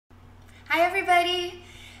Hi everybody!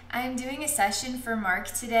 I'm doing a session for Mark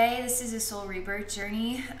today. This is a soul rebirth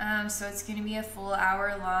journey, so it's going to be a full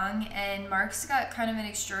hour long, and Mark's got kind of an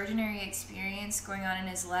extraordinary experience going on in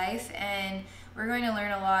his life, and we're going to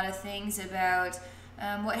learn a lot of things about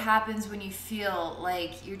what happens when you feel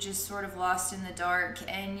like you're just sort of lost in the dark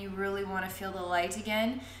and you really want to feel the light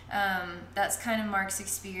again. That's kind of Mark's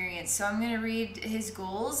experience. So I'm going to read his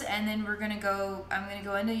goals, and then I'm going to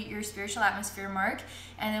go into your spiritual atmosphere, Mark,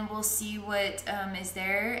 and then we'll see what is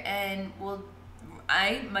there, and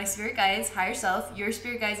my spirit guides, higher self, your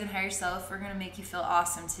spirit guides and higher self, we're going to make you feel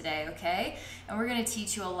awesome today, okay? And we're going to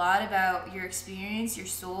teach you a lot about your experience, your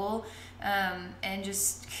soul, and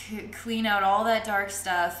just clean out all that dark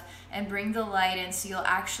stuff and bring the light in so you'll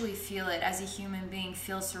actually feel it as a human being,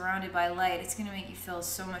 feel surrounded by light. It's going to make you feel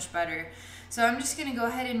so much better. So I'm just going to go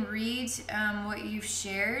ahead and read what you've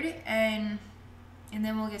shared, and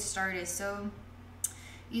then we'll get started. So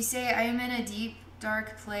you say, I am in a deep,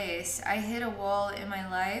 dark place. I hit a wall in my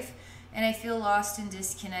life and I feel lost and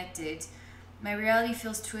disconnected. My reality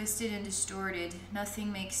feels twisted and distorted.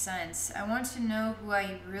 Nothing makes sense. I want to know who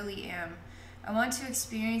I really am. I want to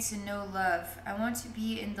experience and know love. I want to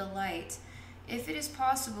be in the light. If it is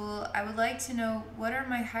possible, I would like to know, what are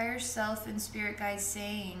my higher self and spirit guides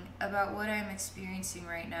saying about what I am experiencing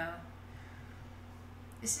right now?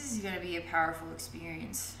 This is going to be a powerful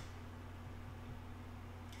experience.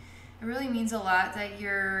 It really means a lot that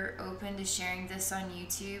you're open to sharing this on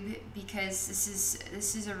YouTube, because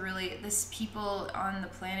this people on the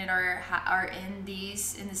planet are in the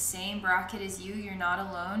same bracket as you. You're not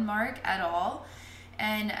alone, Mark, at all.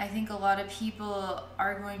 And I think a lot of people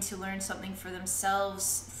are going to learn something for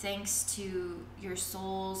themselves thanks to your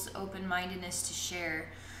soul's open-mindedness to share.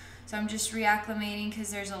 So I'm just reacclimating because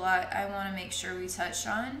there's a lot I want to make sure we touch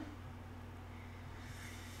on.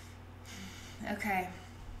 Okay.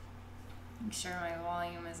 Make sure my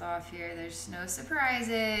volume is off here. There's no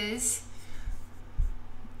surprises.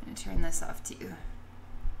 I'm going to turn this off too.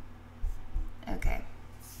 Okay.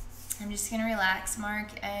 I'm just going to relax, Mark,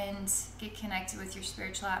 and get connected with your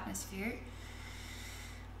spiritual atmosphere.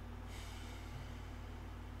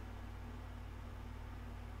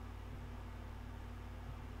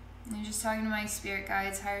 I'm just talking to my spirit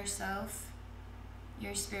guides, higher self.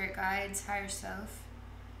 Your spirit guides, higher self.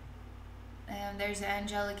 There's an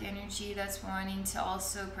angelic energy that's wanting to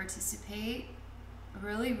also participate. A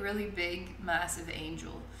really, really big, massive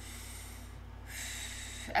angel.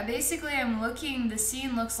 Basically, I'm looking, the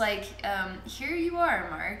scene looks like, here you are,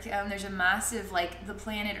 Mark. There's a massive, like the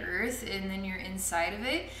planet Earth, and then you're inside of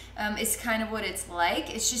it. It's kind of what it's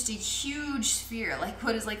like. It's just a huge sphere, like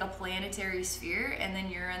what is like a planetary sphere, and then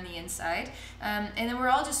you're on the inside. And then we're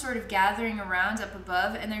all just sort of gathering around up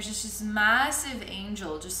above, and there's just this massive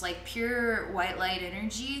angel, just like pure white light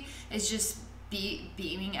energy is just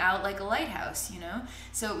beaming out like a lighthouse, you know?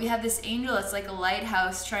 So we have this angel that's like a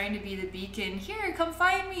lighthouse trying to be the beacon. Here, come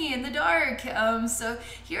find me in the dark. So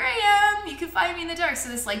here I am, you can find me in the dark. So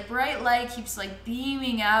this like bright light keeps like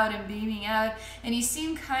beaming out, and you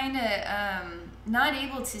seem kind of not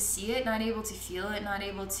able to see it, not able to feel it, not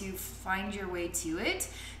able to find your way to it.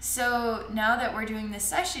 So now that we're doing this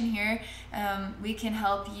session here, we can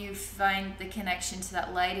help you find the connection to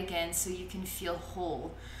that light again so you can feel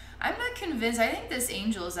whole. I'm not convinced. I think this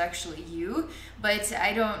angel is actually you, but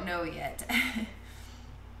I don't know yet.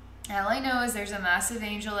 All I know is there's a massive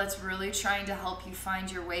angel that's really trying to help you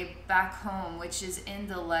find your way back home, which is in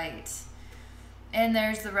the light. And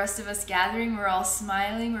there's the rest of us gathering. We're all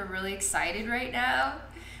smiling. We're really excited right now.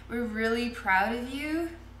 We're really proud of you.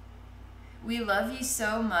 We love you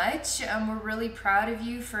so much. We're really proud of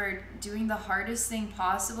you for doing the hardest thing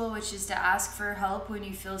possible, which is to ask for help when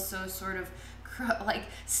you feel so sort of like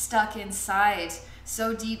stuck inside,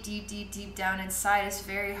 so deep down inside. It's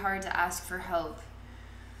very hard to ask for help.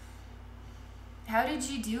 How did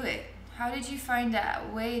you do it? How did you find a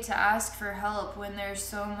way to ask for help when there's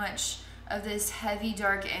so much of this heavy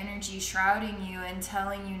dark energy shrouding you and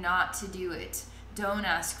telling you not to do it? Don't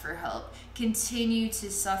ask for help. Continue to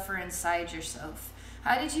suffer inside yourself.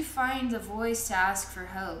 How did you find the voice to ask for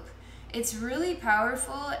help? It's really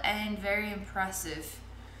powerful and very impressive.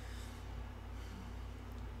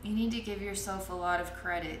 You need to give yourself a lot of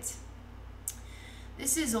credit.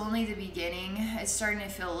 This is only the beginning. It's starting to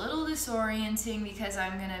feel a little disorienting because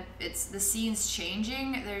the scene's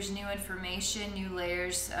changing. There's new information, new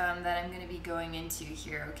layers that I'm going to be going into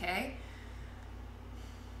here, okay?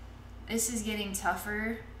 This is getting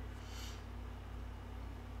tougher.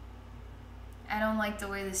 I don't like the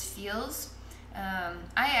way this feels.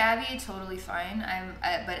 Abby, totally fine.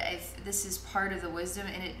 But if this is part of the wisdom,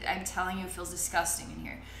 and I'm telling you, it feels disgusting in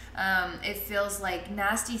here. It feels like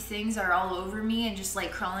nasty things are all over me and just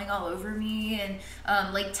like crawling all over me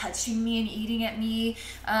and like touching me and eating at me.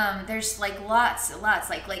 There's like lots,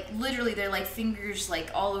 like literally they're like fingers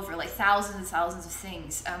like all over, like thousands and thousands of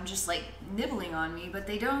things, just like nibbling on me, but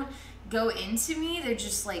they don't go into me. They're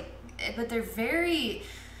just like, but they're very.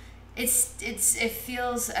 It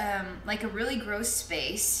feels like a really gross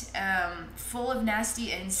space, full of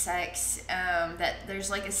nasty insects. That there's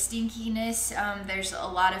like a stinkiness. There's a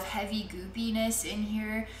lot of heavy goopiness in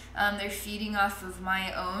here. They're feeding off of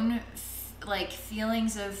my own like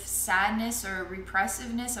feelings of sadness or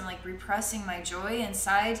repressiveness. I'm like repressing my joy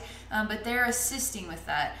inside, but they're assisting with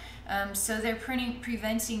that. So they're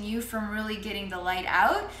preventing you from really getting the light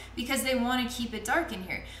out because they want to keep it dark in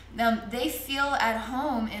here. They feel at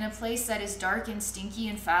home in a place that is dark and stinky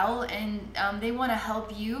and foul, and they want to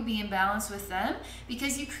help you be in balance with them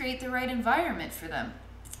because you create the right environment for them.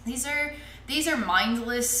 These are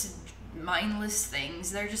mindless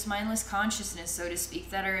things. They're just mindless consciousness, so to speak,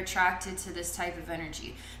 that are attracted to this type of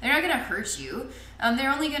energy. They're not going to hurt you.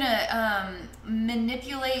 They're only going to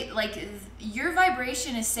manipulate, like your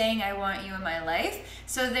vibration is saying, I want you in my life.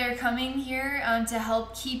 So they're coming here to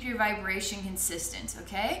help keep your vibration consistent,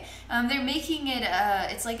 okay? They're making it,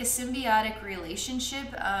 it's like a symbiotic relationship.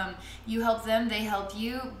 You help them, they help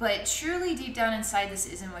you, but truly deep down inside, this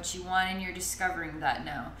isn't what you want, and you're discovering that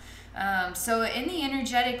now. So in the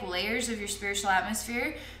energetic layers of your spiritual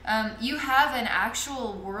atmosphere, you have an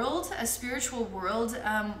actual world, a spiritual world,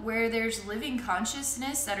 where there's living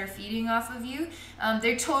consciousness that are feeding off of you.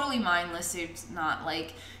 They're totally mindless. They're not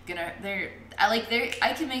like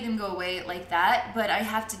I can make them go away like that, but I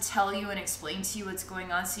have to tell you and explain to you what's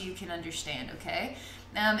going on so you can understand, okay?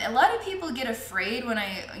 A lot of people get afraid when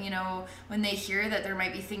when they hear that there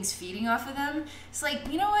might be things feeding off of them. It's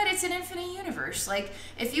like, you know what? It's an infinite universe. Like,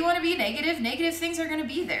 if you want to be negative things are going to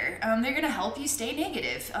be there. They're going to help you stay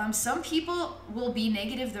negative. Some people will be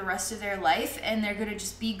negative the rest of their life, and they're going to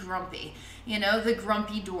just be grumpy. The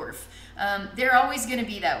grumpy dwarf. They're always going to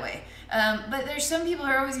be that way. But there's some people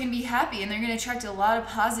who are always going to be happy, and they're going to attract a lot of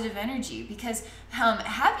positive energy because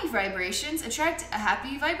happy vibrations attract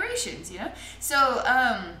happy vibrations, So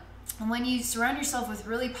when you surround yourself with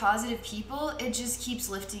really positive people, it just keeps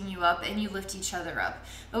lifting you up and you lift each other up.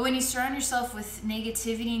 But when you surround yourself with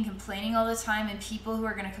negativity and complaining all the time and people who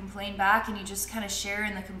are going to complain back and you just kind of share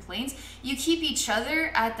in the complaints, you keep each other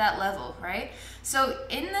at that level, right? So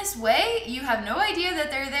in this way, you have no idea that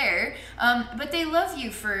they're there, but they love you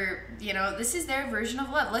for, this is their version of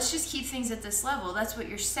love. Let's just keep things at this level. That's what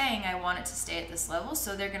you're saying. I want it to stay at this level,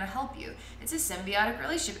 so they're going to help you. It's a symbiotic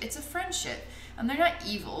relationship. It's a friendship. They're not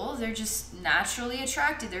evil. They're just naturally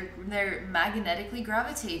attracted. They're magnetically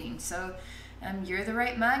gravitating. So you're the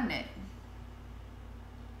right magnet.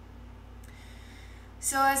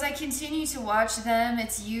 So as I continue to watch them,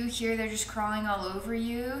 it's you here. They're just crawling all over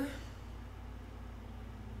you.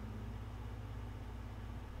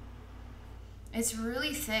 It's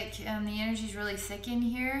really thick. The energy is really thick in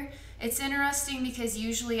here. It's interesting because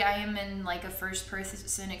usually I am in like a first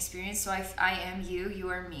person experience, so I am you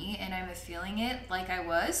are me, and I'm feeling it like I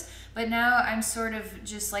was. But now I'm sort of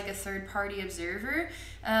just like a third party observer,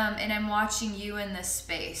 and I'm watching you in this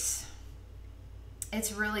space.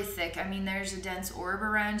 It's really thick. I mean, there's a dense orb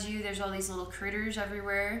around you. There's all these little critters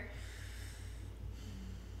everywhere.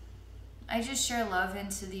 I just share love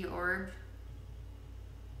into the orb.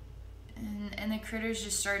 And the critters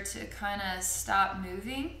just start to kind of stop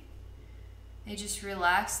moving. They just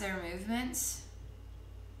relax their movements.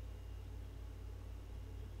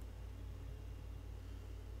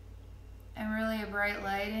 I'm really a bright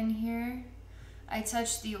light in here. I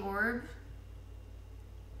touch the orb.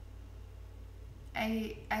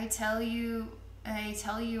 I tell you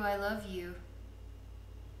I love you.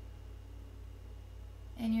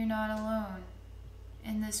 And you're not alone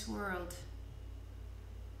in this world.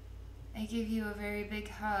 I give you a very big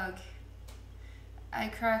hug. I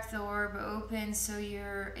crack the orb open so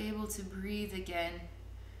you're able to breathe again.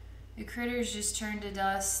 The critters just turn to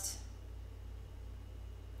dust.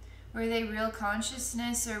 Were they real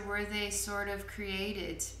consciousness, or were they sort of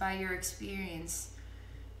created by your experience?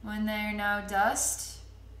 When they're now dust,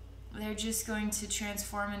 they're just going to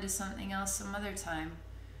transform into something else some other time.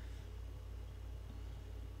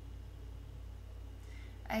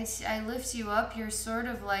 I lift you up. You're sort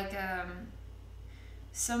of like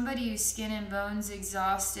somebody who's skin and bones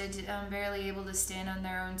exhausted, barely able to stand on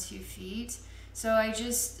their own 2 feet. So I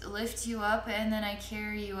just lift you up, and then I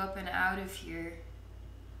carry you up and out of here.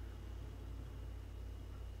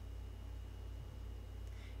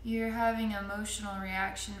 You're having an emotional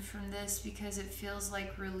reaction from this because it feels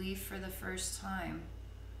like relief for the first time.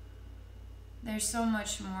 There's so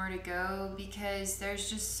much more to go because there's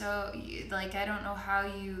just so, like, I don't know how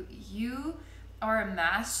you are a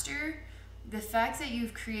master. The fact that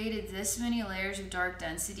you've created this many layers of dark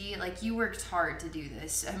density, like, you worked hard to do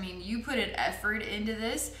this. I mean, you put an effort into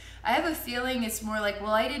this. I have a feeling it's more like,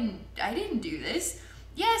 well, I didn't do this.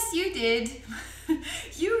 Yes, you did.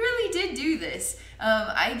 You really did do this.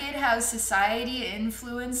 I get how society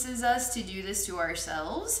influences us to do this to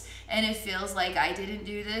ourselves, and it feels like I didn't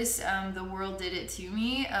do this. The world did it to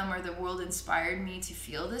me, or the world inspired me to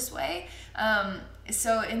feel this way.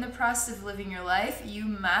 So in the process of living your life, you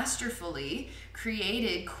masterfully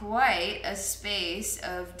created quite a space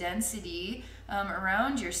of density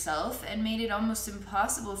around yourself and made it almost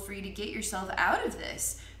impossible for you to get yourself out of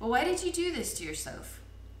this. Well, why did you do this to yourself?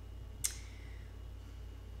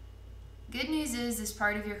 Good news is this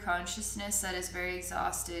part of your consciousness that is very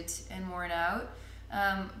exhausted and worn out,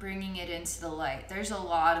 bringing it into the light. There's a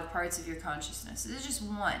lot of parts of your consciousness. This is just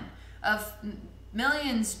one of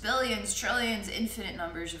millions, billions, trillions, infinite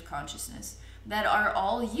numbers of consciousness that are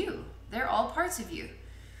all you. They're all parts of you.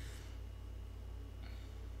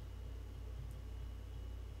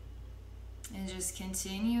 And just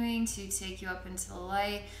continuing to take you up into the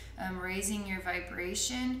light, raising your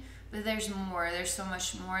vibration. But there's more. There's so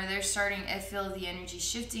much more. They're starting, I feel the energy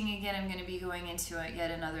shifting again. I'm going to be going into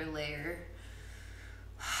yet another layer.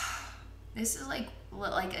 This is like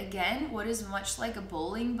again, what is much like a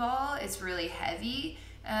bowling ball. It's really heavy.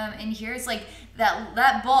 And here it's like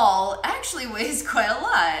that ball actually weighs quite a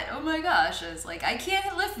lot. Oh my gosh. It's like, I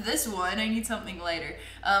can't lift this one. I need something lighter.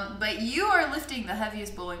 But you are lifting the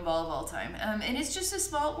heaviest bowling ball of all time. And it's just a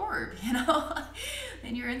small orb, you know?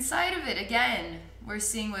 And you're inside of it again. We're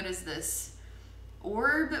seeing, what is this?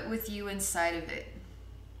 Orb with you inside of it.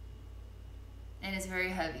 And it's very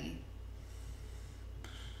heavy.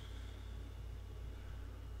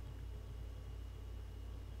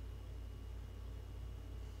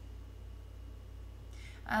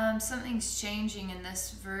 Something's changing in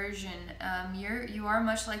this version. You are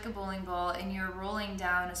much like a bowling ball, and you're rolling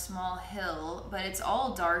down a small hill, but it's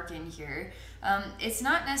all dark in here. It's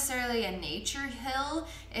not necessarily a nature hill.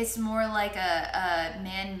 It's more like a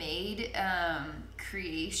man-made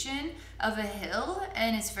creation of a hill,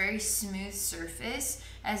 and it's very smooth surface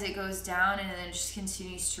as it goes down, and then it just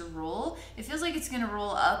continues to roll. It feels like it's going to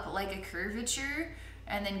roll up like a curvature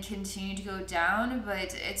and then continue to go down,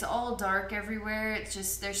 but it's all dark everywhere. It's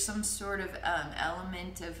just, there's some sort of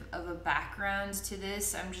element of a background to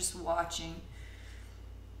this. I'm just watching.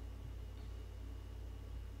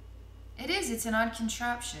 It's an odd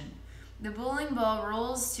contraption. The bowling ball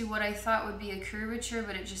rolls to what I thought would be a curvature,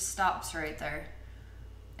 but it just stops right there.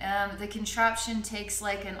 The contraption takes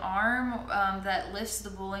like an arm that lifts the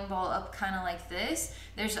bowling ball up kind of like this.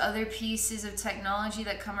 There's other pieces of technology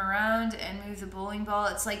that come around and move the bowling ball.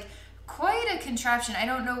 It's like quite a contraption. I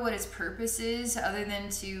don't know what its purpose is other than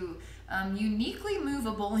to uniquely move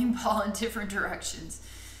a bowling ball in different directions.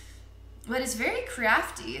 But it's very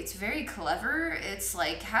crafty. It's very clever. It's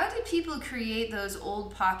like, how did people create those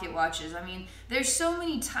old pocket watches? I mean, there's so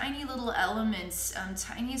many tiny little elements,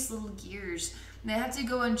 tiniest little gears. They have to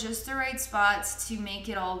go in just the right spots to make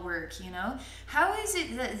it all work, you know? How is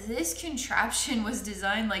it that this contraption was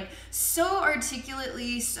designed like so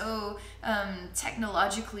articulately, so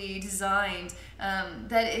technologically designed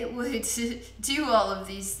that it would do all of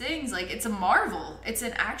these things? Like, it's a marvel. It's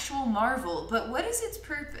an actual marvel. But what is its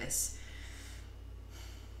purpose?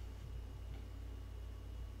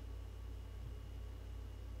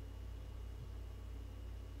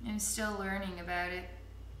 I'm still learning about it.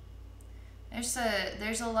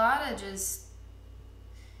 There's a lot of just,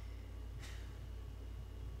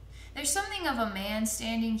 there's something of a man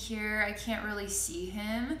standing here. I can't really see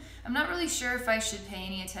him. I'm not really sure if I should pay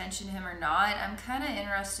any attention to him or not. I'm kind of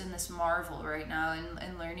interested in this marvel right now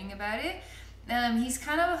and learning about it. He's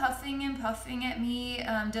kind of huffing and puffing at me.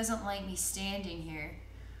 Doesn't like me standing here.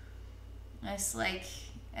 It's like,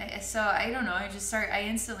 so I don't know. I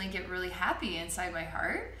instantly get really happy inside my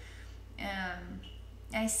heart.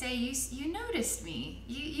 I say, you noticed me.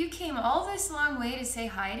 You came all this long way to say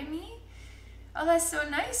hi to me? Oh, that's so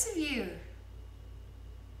nice of you.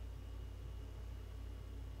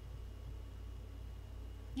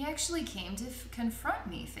 You actually came to confront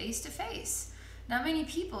me face to face. Not many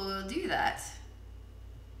people will do that.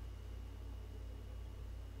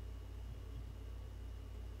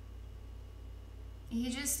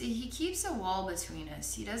 He keeps a wall between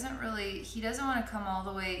us. He doesn't want to come all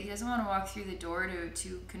the way. He doesn't want to walk through the door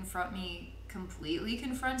to confront me completely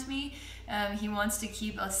confront me. He wants to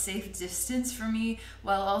keep a safe distance from me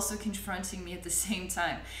while also confronting me at the same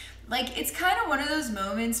time. Like, it's kind of one of those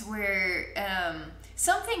moments where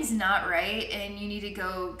something's not right and you need to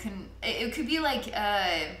go. It could be like,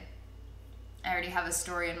 I already have a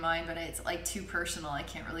story in mind, but it's like too personal. I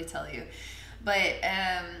can't really tell you. But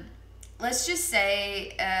let's just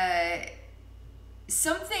say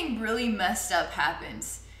something really messed up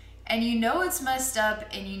happens. And you know it's messed up,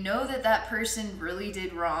 and you know that that person really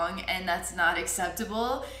did wrong, and that's not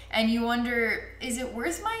acceptable. And you wonder, is it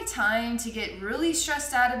worth my time to get really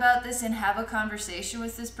stressed out about this and have a conversation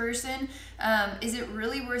with this person? Is it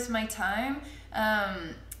really worth my time?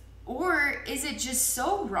 Or is it just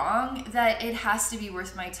so wrong that it has to be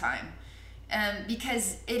worth my time?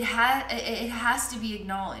 Because it has to be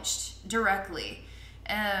acknowledged directly.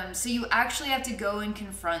 So you actually have to go and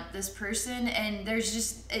confront this person, and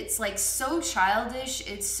it's like so childish,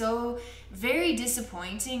 it's so very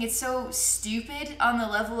disappointing, it's so stupid on the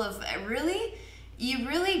level of, really? You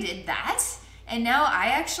really did that? And now I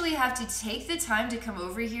actually have to take the time to come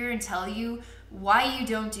over here and tell you why you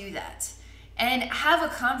don't do that, and have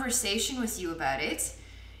a conversation with you about it.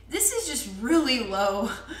 This is just really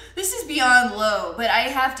low. This is beyond low, but I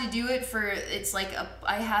have to do it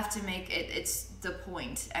I have to make it, it's the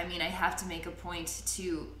point. I mean, I have to make a point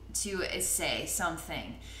to say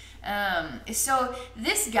something. So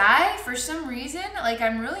this guy, for some reason, like,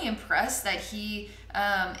 I'm really impressed that he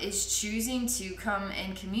is choosing to come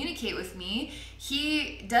and communicate with me.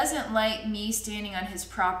 He doesn't like me standing on his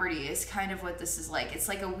property is kind of what this is like. It's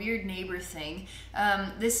like a weird neighbor thing.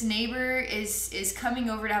 This neighbor is coming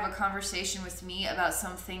over to have a conversation with me about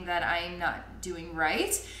something that I'm not doing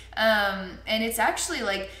right. And it's actually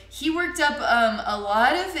like he worked up a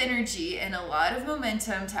lot of energy and a lot of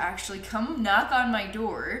momentum to actually come knock on my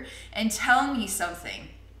door and tell me something.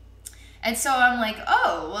 And so I'm like,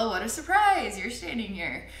 oh, well, what a surprise. You're standing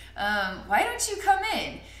here. Why don't you come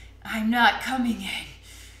in? I'm not coming in.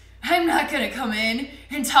 I'm not going to come in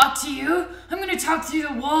and talk to you. I'm going to talk through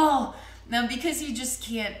the wall. Now, because he just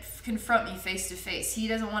can't confront me face to face. He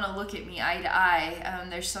doesn't want to look at me eye to eye.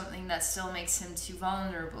 There's something that still makes him too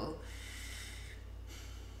vulnerable.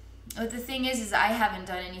 But the thing is I haven't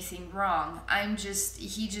done anything wrong.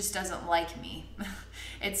 He just doesn't like me.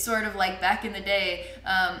 It's sort of like back in the day,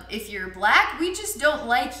 if you're black, we just don't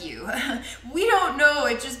like you. We don't know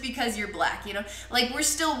it just because you're black, you know? Like, we're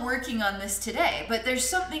still working on this today, but there's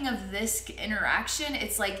something of this interaction.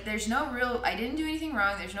 It's like, I didn't do anything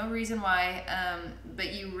wrong. There's no reason why,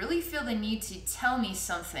 but you really feel the need to tell me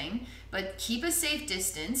something, but keep a safe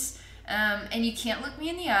distance. And you can't look me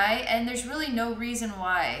in the eye, and there's really no reason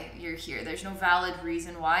why you're here. There's no valid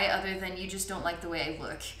reason why, other than you just don't like the way I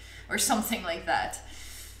look, or something like that.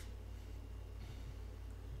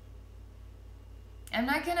 I'm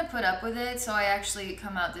not gonna put up with it, so I actually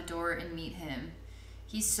come out the door and meet him.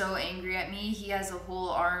 He's so angry at me. He has a whole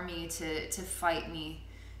army to fight me,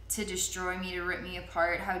 to destroy me, to rip me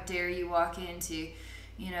apart. How dare you walk into,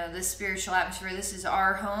 this spiritual atmosphere? This is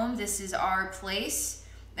our home. This is our place.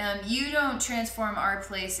 You don't transform our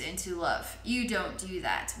place into love. You don't do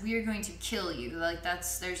that. We are going to kill you.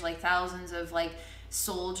 There's like thousands of like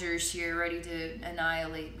soldiers here ready to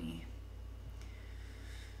annihilate me.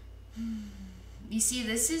 You see,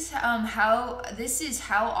 this is how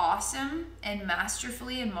awesome and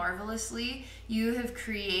masterfully and marvelously you have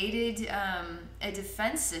created a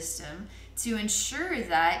defense system to ensure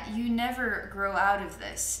that you never grow out of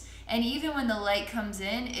this. And even when the light comes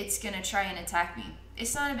in, it's gonna try and attack me.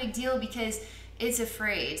 It's not a big deal because it's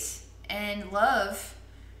afraid. And love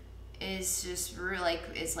is just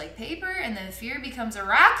it's like paper, and then fear becomes a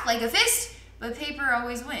rock, like a fist, but paper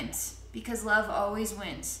always wins because love always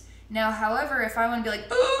wins. Now, however, if I want to be like,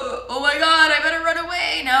 oh my God, I better run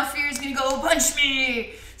away, now fear is going to go punch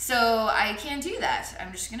me. So I can't do that.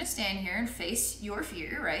 I'm just going to stand here and face your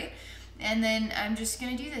fear, right? And then I'm just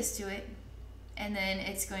going to do this to it. And then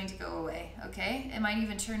it's going to go away, okay? It might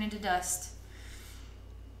even turn into dust.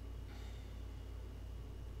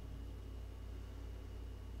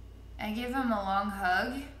 I give him a long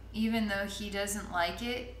hug, even though he doesn't like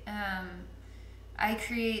it. I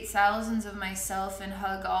create thousands of myself and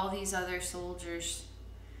hug all these other soldiers.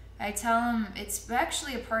 I tell him it's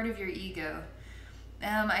actually a part of your ego.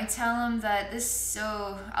 I tell him that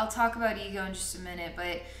I'll talk about ego in just a minute,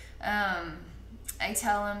 but I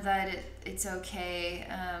tell him that it's okay.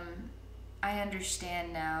 I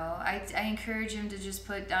understand now. I encourage him to just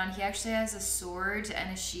put down. He actually has a sword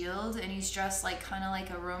and a shield, and he's dressed like kind of like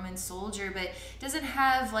a Roman soldier, but doesn't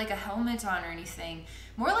have like a helmet on or anything.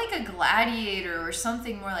 More like a gladiator or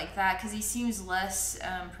something more like that, because he seems less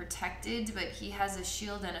protected, but he has a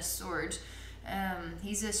shield and a sword.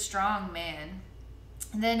 He's a strong man.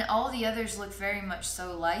 And then all the others look very much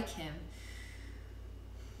so like him.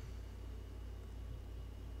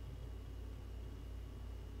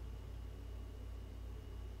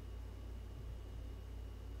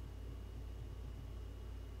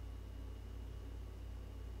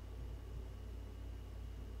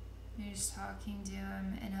 You're just talking to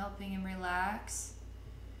him and helping him relax.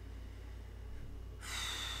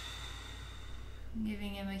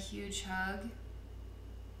 Giving him a huge hug.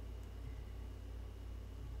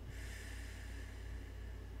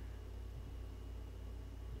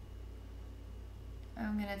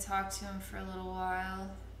 I'm going to talk to him for a little while.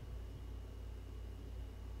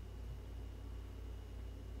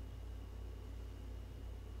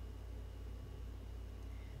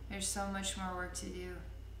 There's so much more work to do.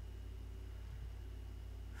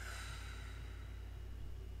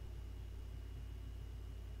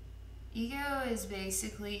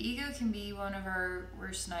 Ego can be one of our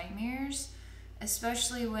worst nightmares,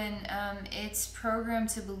 especially when it's programmed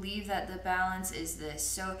to believe that the balance is this.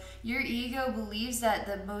 So your ego believes that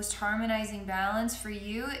the most harmonizing balance for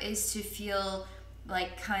you is to feel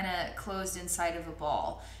like kind of closed inside of a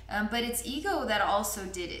ball. But it's ego that also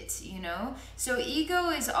did it, you know? So ego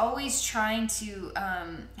is always trying to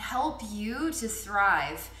help you to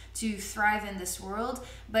thrive in this world,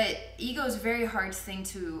 but ego is a very hard thing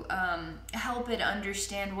to help it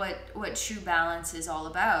understand what true balance is all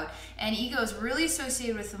about. And ego is really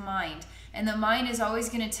associated with the mind. And the mind is always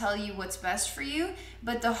going to tell you what's best for you,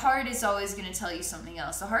 but the heart is always going to tell you something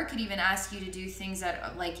else. The heart could even ask you to do things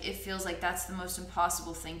that, like, it feels like that's the most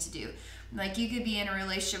impossible thing to do. Like, you could be in a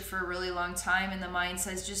relationship for a really long time and the mind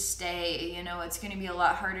says, just stay. You know, it's going to be a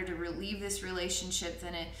lot harder to leave this relationship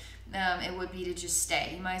than it would be to just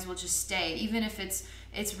stay. You might as well just stay. Even if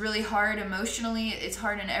it's really hard emotionally, it's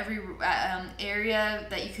hard in every area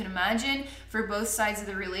that you can imagine for both sides of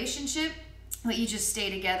the relationship. But you just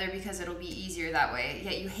stay together because it'll be easier that way,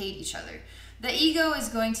 yet you hate each other. The ego is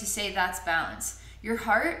going to say that's balance. Your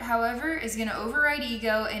heart, however, is going to override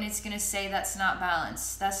ego and it's going to say that's not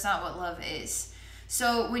balance. That's not what love is.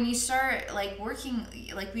 So when you start like working,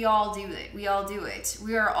 like we all do it.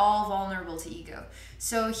 We are all vulnerable to ego.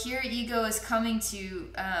 So here ego is coming to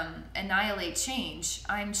annihilate change.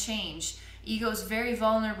 I'm change. Ego is very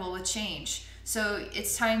vulnerable with change. So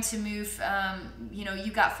it's time to move,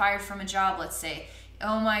 you got fired from a job, let's say.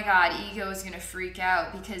 Oh my God, ego is going to freak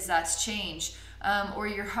out because that's change. Or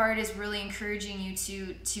your heart is really encouraging you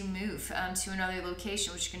to move to another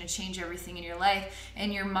location, which is going to change everything in your life.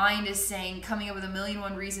 And your mind is coming up with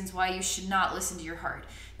 1,000,001 reasons why you should not listen to your heart.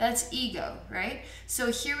 That's ego, right?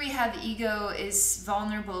 So here we have ego is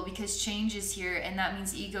vulnerable because change is here, and that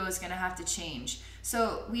means ego is going to have to change.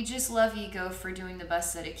 So we just love ego for doing the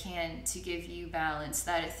best that it can to give you balance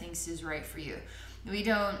that it thinks is right for you. We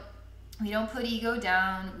don't put ego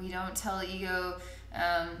down. We don't tell ego,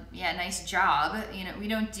 nice job. We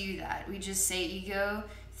don't do that. We just say, ego,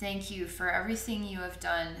 thank you for everything you have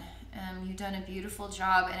done. You've done a beautiful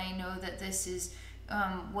job, and I know that this is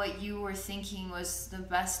what you were thinking was the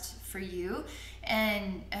best for you,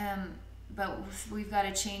 and but we've got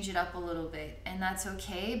to change it up a little bit, and that's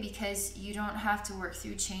okay because you don't have to work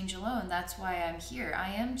through change alone. That's why I'm here.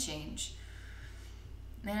 I am change,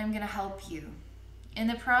 and I'm going to help you. In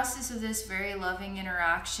the process of this very loving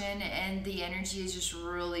interaction, and the energy is just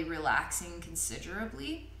really relaxing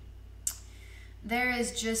considerably, there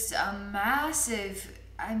is just a massive,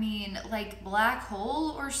 like black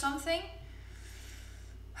hole or something.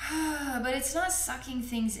 But it's not sucking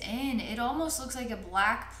things in. It almost looks like a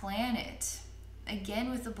black planet. Again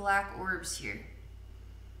with the black orbs here.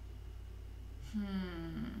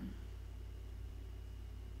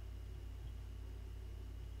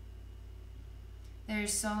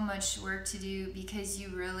 There's so much work to do because you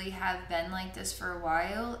really have been like this for a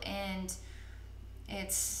while, and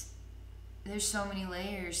there's so many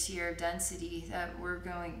layers here of density that we're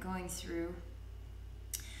going through.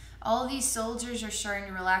 All these soldiers are starting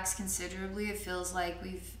to relax considerably. It feels like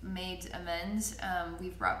we've made amends.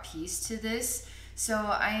 We've brought peace to this. So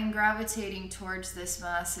I am gravitating towards this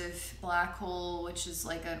massive black hole, which is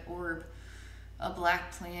like an orb, a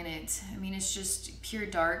black planet. It's just pure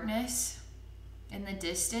darkness. In the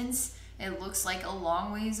distance, it looks like a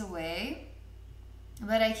long ways away,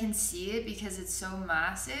 but I can see it because it's so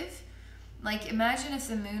massive. Like, imagine if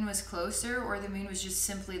the moon was closer, or the moon was just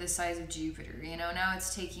simply the size of Jupiter. You know, now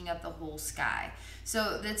it's taking up the whole sky.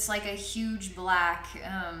 So that's like a huge black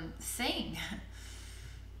thing.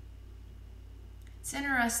 It's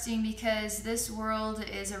interesting because this world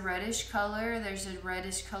is a reddish color. There's a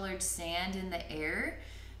reddish colored sand in the air.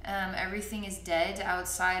 Everything is dead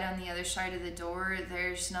outside on the other side of the door.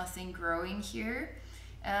 There's nothing growing here.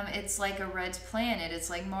 It's like a red planet. It's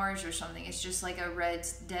like Mars or something. It's just like a red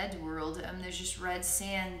dead world. There's just red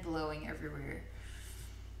sand blowing everywhere.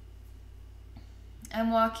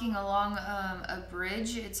 I'm walking along a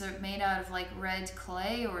bridge. It's made out of like red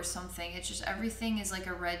clay or something. It's just everything is like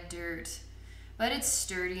a red dirt. But it's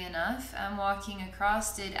sturdy enough. I'm walking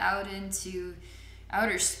across it out into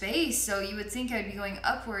outer space, so you would think I'd be going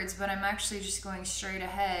upwards, but I'm actually just going straight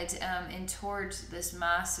ahead and towards this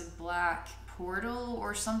massive black portal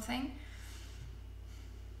or something.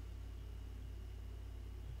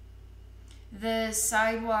 The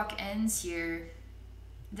sidewalk ends here.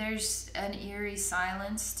 There's an eerie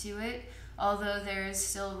silence to it, although there is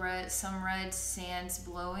still some red sands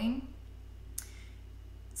blowing.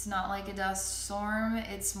 It's not like a dust storm.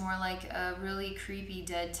 It's more like a really creepy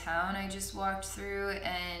dead town I just walked through,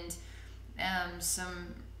 and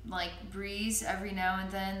some like breeze every now and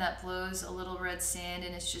then that blows a little red sand,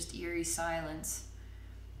 and it's just eerie silence.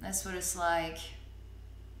 That's what it's like.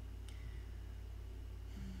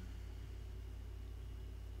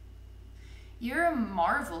 You're a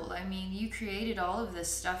marvel. I mean, you created all of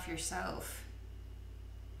this stuff yourself.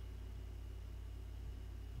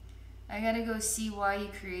 I gotta go see why you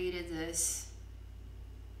created this.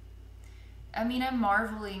 I mean, I'm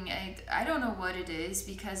marveling. I don't know what it is,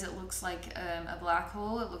 because it looks like a black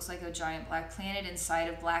hole. It looks like a giant black planet inside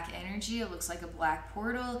of black energy. It looks like a black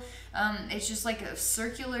portal. It's just like a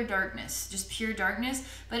circular darkness, just pure darkness.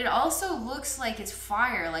 But it also looks like it's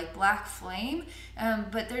fire, like black flame.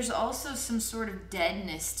 But there's also some sort of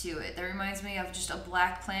deadness to it that reminds me of just a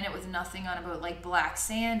black planet with nothing on it but like black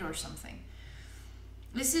sand or something.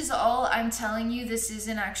 This is all, I'm telling you, this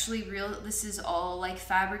isn't actually real. This is all like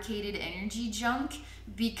fabricated energy junk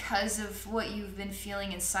because of what you've been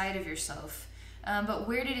feeling inside of yourself. But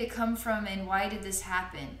where did it come from, and why did this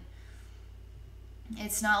happen?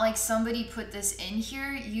 It's not like somebody put this in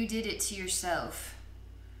here. You did it to yourself.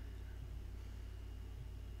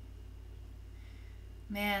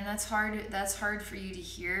 Man, that's hard. That's hard for you to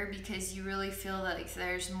hear, because you really feel that like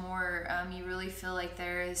there's more. You really feel like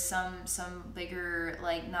there is some bigger,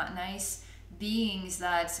 like, not nice beings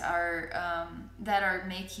that are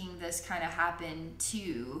making this kind of happen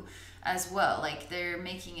too, as well. Like, they're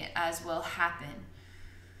making it as well happen.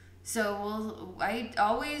 So I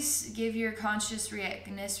always give your conscious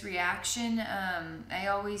reaction. I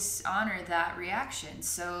always honor that reaction.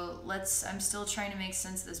 So I'm still trying to make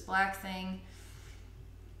sense of this black thing.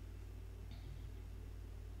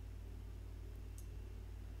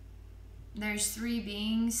 There's three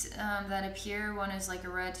beings that appear. One is like a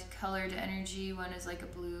red colored energy, one is like a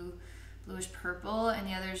bluish purple, and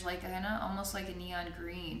the other is like almost like a neon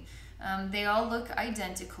green. They all look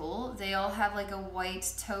identical. They all have like a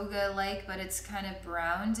white toga like, but it's kind of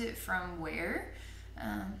browned from wear.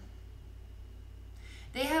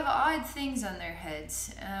 They have odd things on their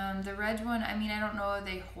heads. The red one, I mean, I don't know, are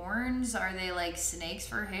they horns? Are they like snakes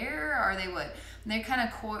for hair? Are they what? They're kind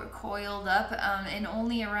of coiled up, and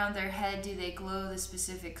only around their head do they glow the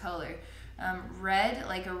specific color. Red,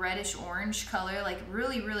 like a reddish orange color, like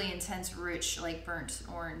really, really intense, rich, like burnt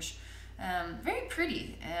orange. Very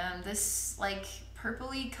pretty. This like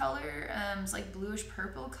purpley color, it's like bluish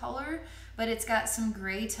purple color, but it's got some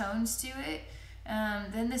gray tones to it.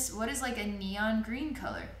 Then this, what is like a neon green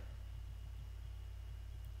color?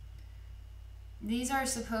 These are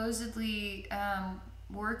supposedly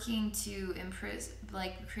working to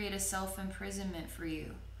create a self-imprisonment for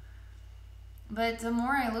you. But the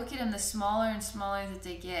more I look at them, the smaller and smaller that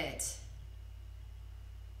they get.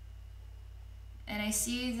 And I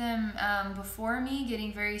see them before me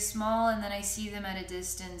getting very small, and then I see them at a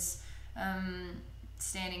distance,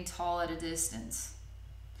 standing tall at a distance.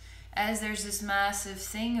 As there's this massive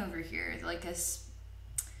thing over here, like a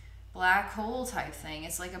black hole type thing.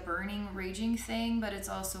 It's like a burning, raging thing, but it's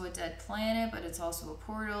also a dead planet, but it's also a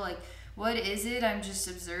portal. Like, what is it? I'm just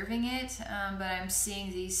observing it, but I'm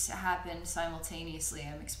seeing these happen simultaneously.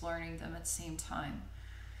 I'm exploring them at the same time.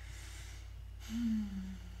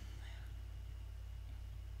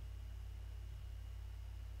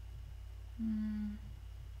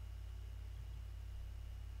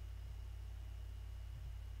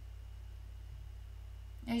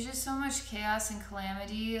 There's just so much chaos and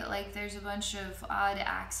calamity. Like there's a bunch of odd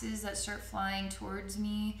axes that start flying towards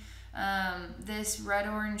me. This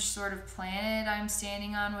red-orange sort of planet I'm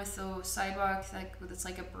standing on with the sidewalk, like it's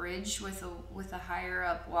like a bridge with a higher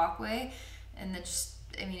up walkway, and that just,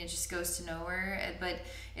 I mean, it just goes to nowhere. But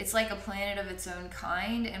it's like a planet of its own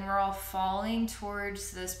kind, and we're all falling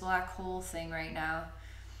towards this black hole thing right now.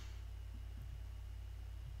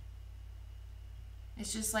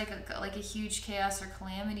 It's just like a huge chaos or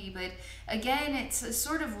calamity, but again, it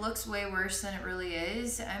sort of looks way worse than it really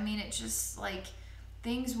is. I mean, it just like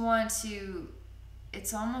things want to.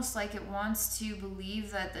 It's almost like it wants to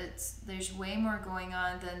believe that there's way more going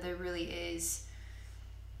on than there really is.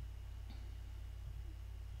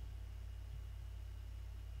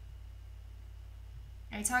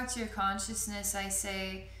 I talk to your consciousness. I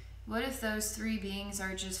say, what if those three beings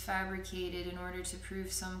are just fabricated in order to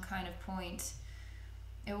prove some kind of point?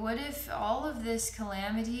 And what if all of this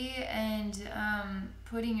calamity and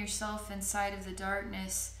putting yourself inside of the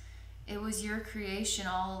darkness, it was your creation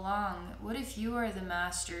all along? What if you are the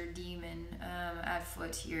master demon at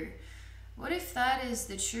foot here? What if that is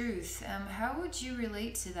the truth? How would you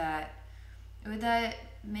relate to that? Would that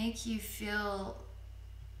make you feel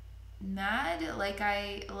mad, like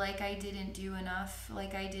I didn't do enough,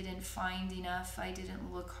 like I didn't find enough, I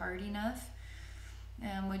didn't look hard enough?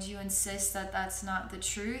 Would you insist that that's not the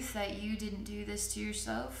truth, that you didn't do this to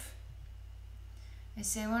yourself? I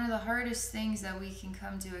say one of the hardest things that we can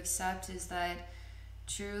come to accept is that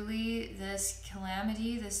truly this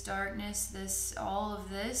calamity, this darkness, this all of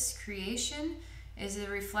this creation is a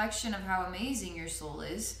reflection of how amazing your soul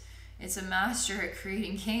is. It's a master at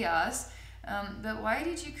creating chaos. But why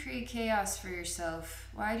did you create chaos for yourself?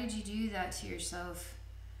 Why did you do that to yourself?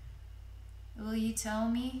 Will you tell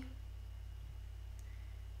me?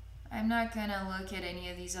 I'm not gonna look at any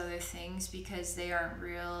of these other things because they aren't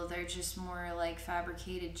real. They're just more like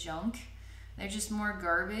fabricated junk. They're just more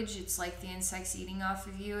garbage. It's like the insects eating off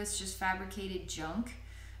of you. It's just fabricated junk.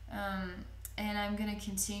 And I'm gonna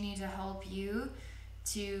continue to help you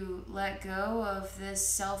to let go of this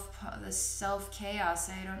self chaos.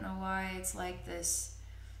 I don't know why it's like this.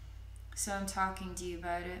 So I'm talking to you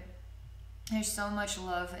about it. There's so much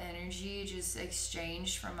love energy just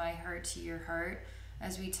exchanged from my heart to your heart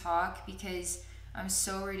as we talk, because I'm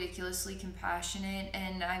so ridiculously compassionate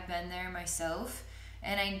and I've been there myself,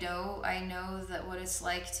 and I know that what it's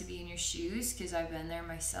like to be in your shoes, because I've been there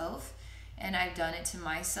myself and I've done it to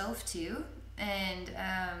myself too. And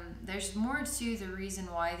there's more to the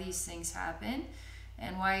reason why these things happen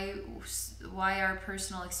and why our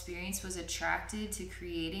personal experience was attracted to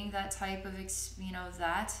creating that type of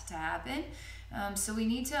that to happen. So we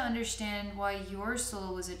need to understand why your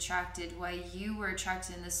soul was attracted, why you were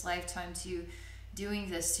attracted in this lifetime to doing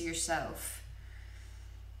this to yourself.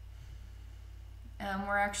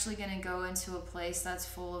 We're actually going to go into a place that's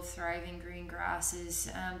full of thriving green grasses,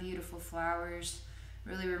 beautiful flowers.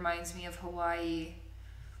 Really reminds me of Hawaii.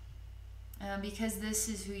 Because this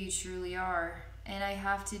is who you truly are. And I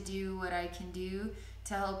have to do what I can do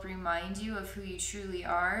to help remind you of who you truly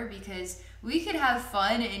are, because we could have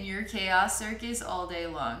fun in your chaos circus all day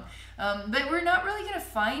long. But we're not really going to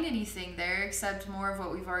find anything there except more of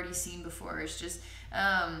what we've already seen before. It's just,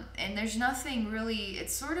 and there's nothing really,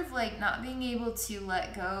 it's sort of like not being able to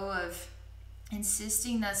let go of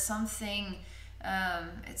insisting that something,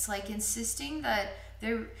 it's like insisting that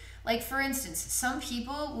there, like for instance, some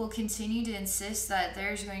people will continue to insist that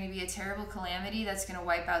there's going to be a terrible calamity that's going to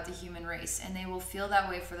wipe out the human race, and they will feel that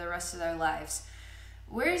way for the rest of their lives.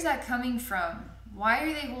 Where is that coming from? Why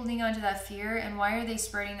are they holding on to that fear, and why are they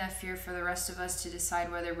spreading that fear for the rest of us to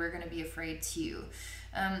decide whether we're going to be afraid too?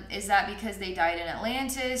 Is that because they died in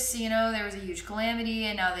Atlantis, there was a huge calamity,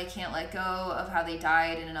 and now they can't let go of how they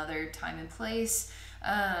died in another time and place?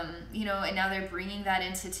 And now they're bringing that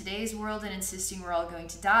into today's world and insisting we're all going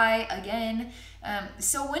to die again.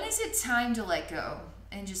 So when is it time to let go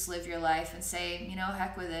and just live your life and say,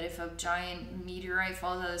 heck with it. If a giant meteorite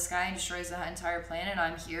falls out of the sky and destroys the entire planet,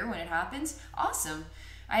 I'm here when it happens. Awesome.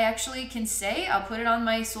 I actually can say, I'll put it on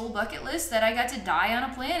my soul bucket list that I got to die on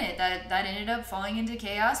a planet that ended up falling into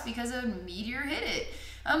chaos because a meteor hit it.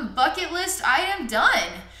 Bucket list item done.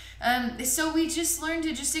 So we just learn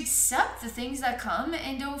to just accept the things that come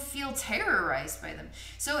and don't feel terrorized by them.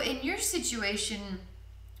 So in your situation,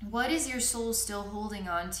 what is your soul still holding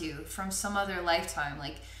on to from some other lifetime?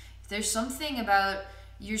 Like, there's something about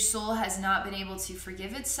your soul has not been able to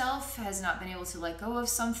forgive itself, has not been able to let go of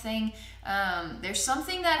something. There's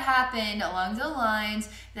something that happened along the lines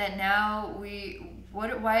that now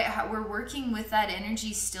we're working with that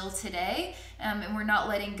energy still today, and we're not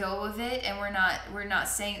letting go of it, and we're not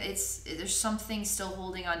saying there's something still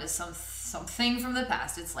holding on to something from the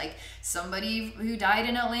past. It's like somebody who died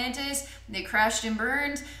in Atlantis, they crashed and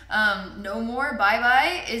burned, no more,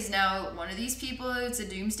 bye-bye, is now one of these people. It's a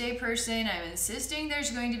doomsday person. I'm insisting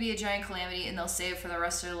there's going to be a giant calamity, and they'll say it for the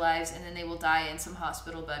rest of their lives, and then they will die in some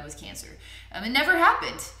hospital bed with cancer. It never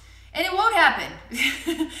happened. And it won't happen.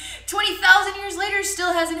 20,000 years later,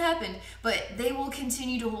 still hasn't happened. But they will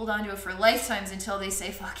continue to hold on to it for lifetimes until they say,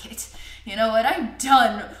 fuck it. You know what? I'm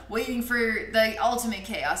done waiting for the ultimate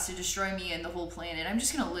chaos to destroy me and the whole planet. I'm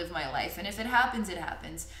just going to live my life. And if it happens, it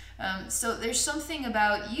happens. So there's something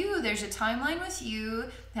about you. There's a timeline with you.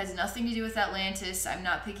 It has nothing to do with Atlantis. I'm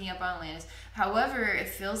not picking up on Atlantis. However, it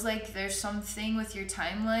feels like there's something with your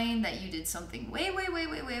timeline that you did something way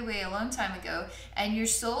a long time ago, and your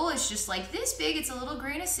soul is just like this big. It's a little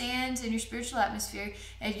grain of sand in your spiritual atmosphere,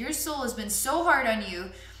 and your soul has been so hard on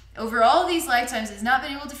you over all these lifetimes, has not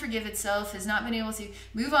been able to forgive itself, has not been able to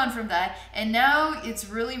move on from that, and now it's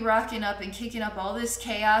really rocking up and kicking up all this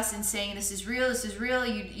chaos and saying this is real,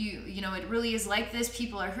 you know, it really is like this,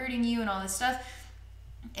 people are hurting you and all this stuff,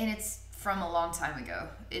 and it's from a long time ago.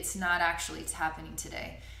 It's not actually happening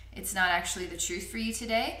today. It's not actually the truth for you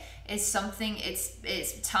today. It's something,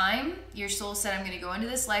 it's time. Your soul said, I'm going to go into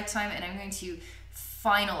this lifetime and I'm going to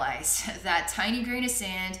finalize that tiny grain of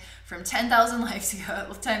sand from 10,000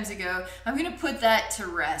 times ago. I'm going to put that to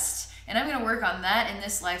rest. And I'm going to work on that in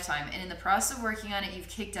this lifetime. And in the process of working on it, you've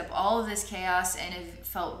kicked up all of this chaos and have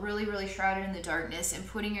felt really shrouded in the darkness and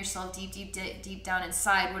putting yourself deep down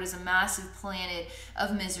inside what is a massive planet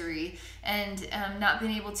of misery, and not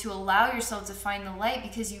being able to allow yourself to find the light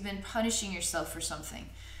because you've been punishing yourself for something.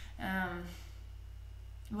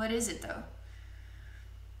 What is it though?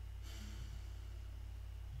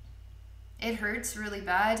 It hurts really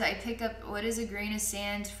bad. I pick up what is a grain of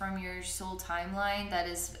sand from your soul timeline that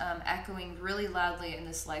is echoing really loudly in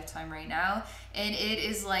this lifetime right now. And it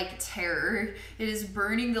is like terror. It is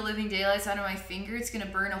burning the living daylights out of my finger. It's going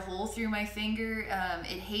to burn a hole through my finger.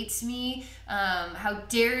 It hates me. How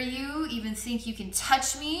dare you even think you can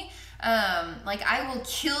touch me? Like I will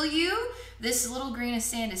kill you. This little grain of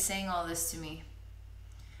sand is saying all this to me.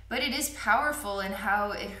 But it is powerful in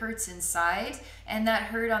how it hurts inside, and that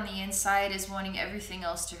hurt on the inside is wanting everything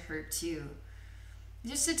else to hurt too.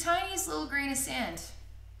 Just the tiniest little grain of sand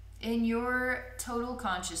in your total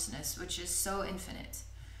consciousness, which is so infinite.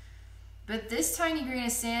 But this tiny grain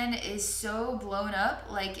of sand is so blown up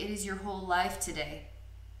like it is your whole life today.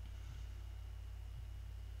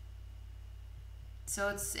 So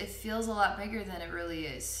it feels a lot bigger than it really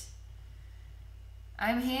is.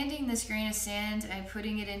 I'm handing this grain of sand and I'm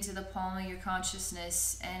putting it into the palm of your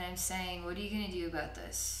consciousness, and I'm saying, what are you going to do about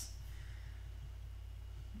this?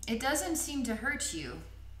 It doesn't seem to hurt you.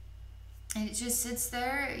 And it just sits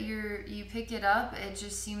there, you pick it up, it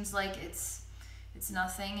just seems like it's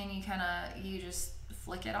nothing, and you just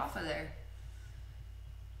flick it off of there.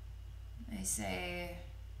 I say,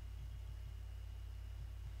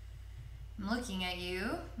 I'm looking at you,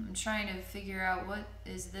 I'm trying to figure out what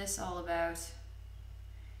is this all about.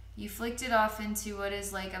 You flicked it off into what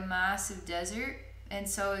is like a massive desert, and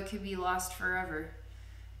so it could be lost forever.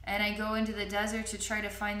 And I go into the desert to try to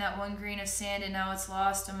find that one grain of sand, and now it's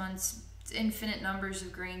lost amongst infinite numbers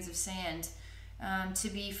of grains of sand, to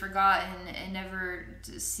be forgotten and never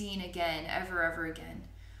seen again, ever again.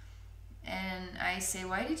 And I say,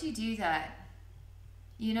 why did you do that?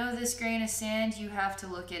 You know, this grain of sand, you have to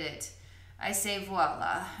look at it. I say,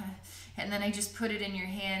 voila. And then I just put it in your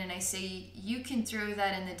hand and I say, you can throw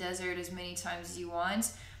that in the desert as many times as you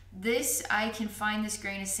want. I can find this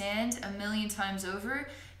grain of sand 1,000,000 times over,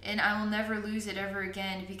 and I will never lose it ever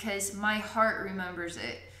again because my heart remembers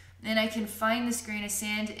it. And I can find this grain of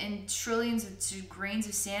sand in trillions of grains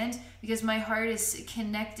of sand because my heart is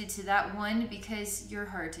connected to that one, because your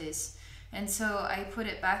heart is. And so I put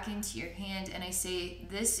it back into your hand and I say,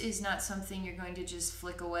 this is not something you're going to just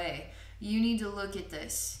flick away. You need to look at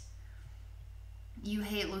this. You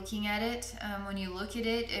hate looking at it. When you look at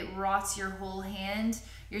it, it rots your whole hand.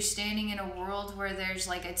 You're standing in a world where there's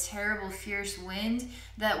like a terrible, fierce wind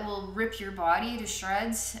that will rip your body to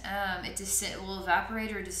shreds. It will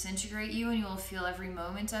evaporate or disintegrate you, and you will feel every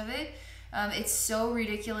moment of it. It's so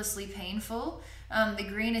ridiculously painful. The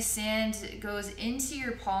grain of sand goes into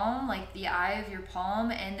your palm, like the eye of your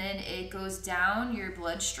palm, and then it goes down your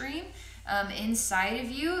bloodstream. Inside of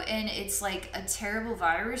you, and it's like a terrible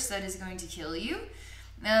virus that is going to kill you,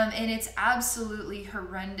 and it's absolutely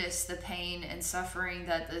horrendous, the pain and suffering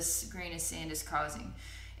that this grain of sand is causing.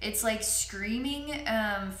 It's like screaming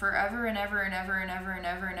forever and ever and ever and ever and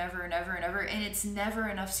ever and ever and ever and ever, and it's never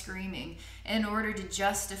enough screaming in order to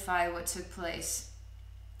justify what took place.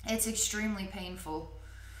 It's extremely painful.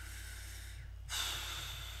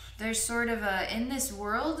 There's sort of in this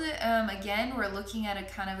world, again, we're looking at a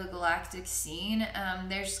kind of a galactic scene.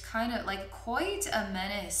 There's kind of like quite a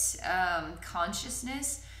menace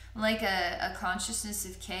consciousness, like a consciousness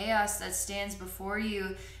of chaos that stands before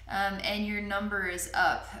you, and your number is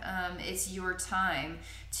up. It's your time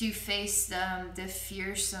to face the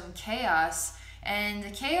fearsome chaos. And the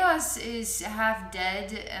chaos is half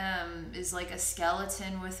dead, is like a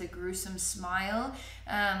skeleton with a gruesome smile,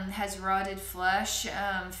 has rotted flesh,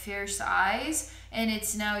 fierce eyes, and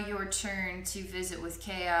it's now your turn to visit with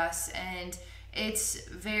chaos. And it's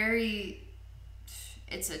a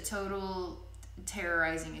total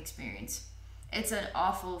terrorizing experience. It's an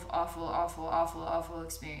awful, awful, awful, awful, awful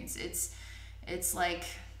experience. It's like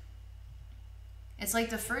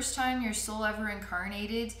the first time your soul ever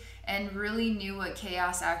incarnated and really knew what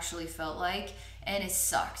chaos actually felt like, and it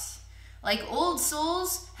sucked. Like, old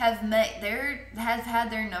souls have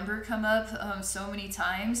had their number come up so many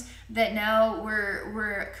times that now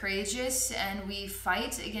we're courageous and we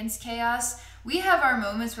fight against chaos. We have our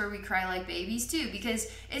moments where we cry like babies too, because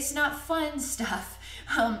it's not fun stuff.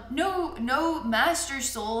 No master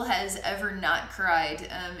soul has ever not cried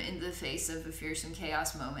in the face of a fearsome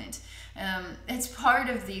chaos moment. It's part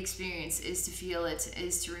of the experience, is to feel it,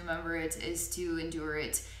 is to remember it, is to endure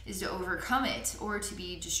it, is to overcome it, or to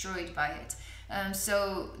be destroyed by it.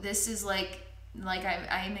 So this is like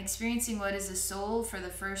I'm experiencing what is a soul for the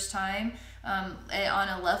first time, on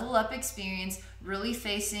a level up experience, really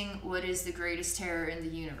facing what is the greatest terror in the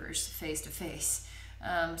universe face to face.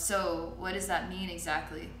 So what does that mean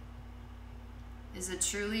exactly? It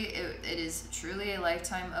is truly a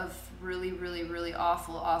lifetime of really, really, really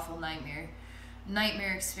awful, awful nightmare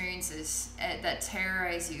experiences that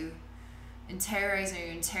terrorize you and terrorize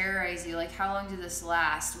you. Like, how long did this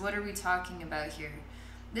last? What are we talking about here?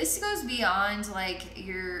 This goes beyond, like,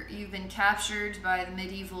 you've been captured by the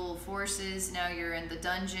medieval forces, now you're in the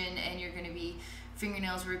dungeon and you're going to be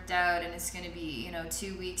fingernails ripped out, and it's going to be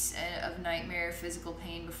 2 weeks of nightmare physical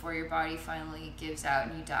pain before your body finally gives out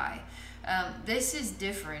and you die. This is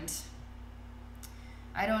different.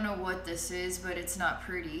 I don't know what this is, but it's not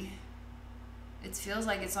pretty. It feels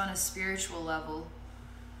like it's on a spiritual level.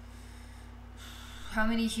 How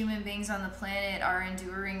many human beings on the planet are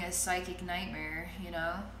enduring a psychic nightmare,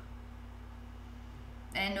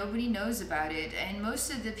 And nobody knows about it. And most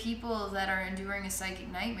of the people that are enduring a psychic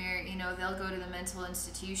nightmare, they'll go to the mental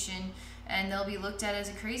institution and they'll be looked at as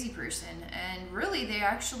a crazy person. And really, they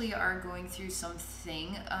actually are going through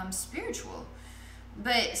something spiritual.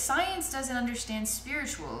 But science doesn't understand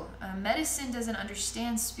spiritual. Medicine doesn't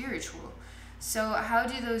understand spiritual. So how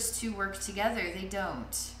do those two work together? They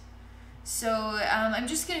don't. So I'm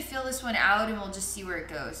just going to fill this one out and we'll just see where it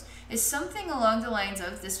goes. It's something along the lines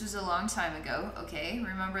of, this was a long time ago, okay?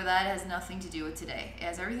 Remember, that has nothing to do with today. It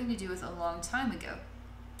has everything to do with a long time ago.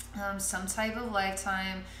 Some type of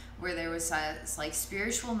lifetime where there was like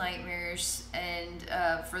spiritual nightmares, and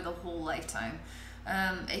for the whole lifetime.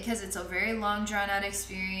 Because it's a very long, drawn-out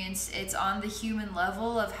experience. It's on the human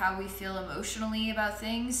level of how we feel emotionally about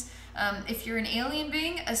things. If you're an alien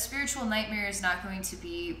being, a spiritual nightmare is not going to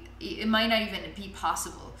be, it might not even be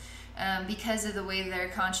possible, because of the way their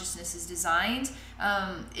consciousness is designed.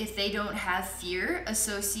 If they don't have fear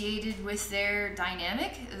associated with their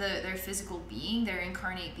dynamic, their physical being, their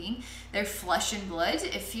incarnate being, their flesh and blood,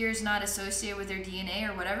 if fear is not associated with their DNA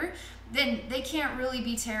or whatever, then they can't really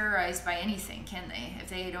be terrorized by anything, can they?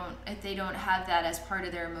 If they don't have that as part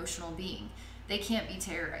of their emotional being, they can't be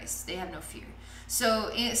terrorized. They have no fear.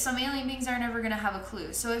 So some alien beings are never going to have a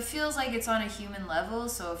clue. So it feels like it's on a human level.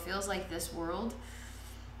 So it feels like this world,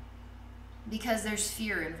 because there's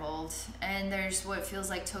fear involved, and there's what feels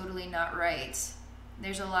like totally not right.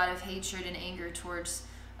 There's a lot of hatred and anger towards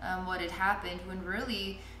what had happened, when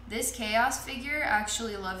really this chaos figure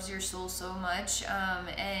actually loves your soul so much,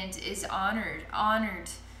 and is honored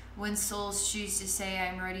when souls choose to say,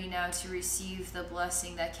 I'm ready now to receive the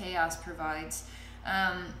blessing that chaos provides.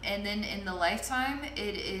 And then in the lifetime,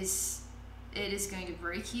 it is going to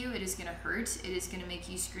break you. It is going to hurt. It is going to make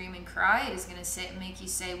you scream and cry. It is going to make you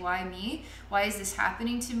say, why me? Why is this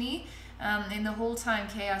happening to me? And the whole time,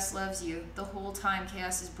 chaos loves you. The whole time,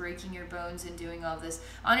 chaos is breaking your bones and doing all this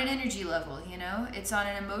on an energy level, It's on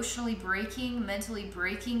an emotionally breaking, mentally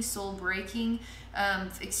breaking, soul breaking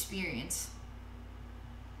experience.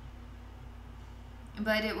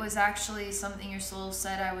 But it was actually something your soul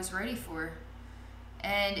said I was ready for.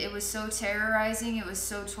 And it was so terrorizing, it was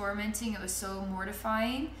so tormenting, it was so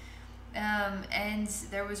mortifying, and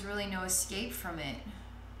there was really no escape from it.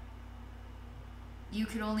 You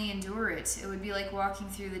could only endure it. It would be like walking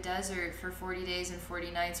through the desert for 40 days and 40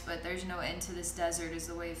 nights, but there's no end to this desert, is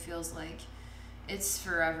the way it feels like. It's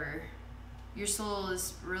forever. Your soul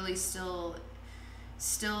is really still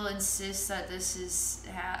insists that this is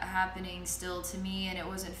happening still to me, and it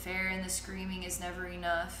wasn't fair, and the screaming is never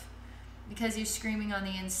enough. Because you're screaming on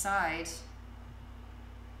the inside.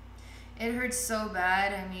 It hurts so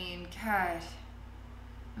bad. I mean, God.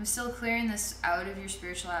 I'm still clearing this out of your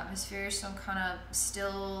spiritual atmosphere, so I'm kind of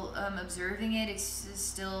still observing it,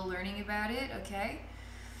 still learning about it, okay?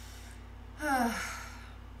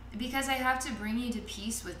 Because I have to bring you to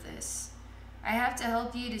peace with this. I have to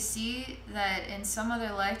help you to see that in some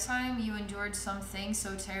other lifetime you endured something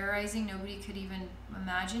so terrorizing nobody could even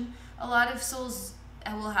imagine. A lot of souls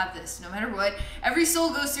will have this, no matter what. Every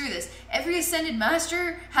soul goes through this. Every ascended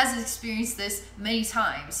master has experienced this many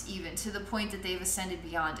times, even to the point that they've ascended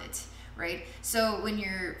beyond it, right? So when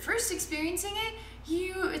you're first experiencing it,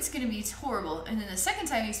 it's going to be horrible. And then the second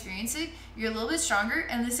time you experience it, you're a little bit stronger.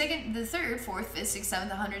 And the second, the third, fourth, fifth, sixth,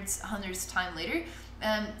 seventh, hundredth time later,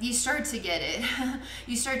 you start to get it.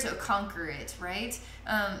 You start to conquer it, right?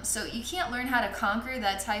 So you can't learn how to conquer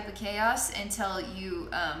that type of chaos until you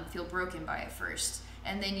feel broken by it first.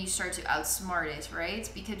 And then you start to outsmart it, right?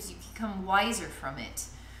 Because you become wiser from it.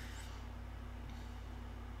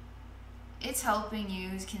 It's helping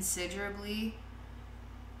you considerably.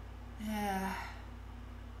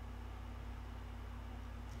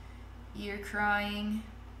 You're crying.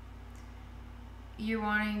 You're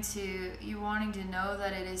wanting to know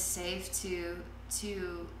that it is safe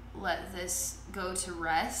to let this go to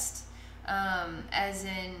rest, as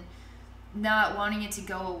in not wanting it to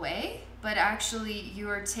go away, but actually you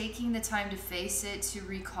are taking the time to face it, to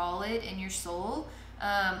recall it in your soul,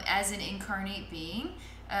 as an incarnate being,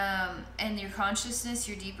 and your consciousness,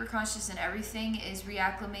 your deeper consciousness and everything is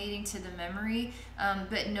reacclimating to the memory,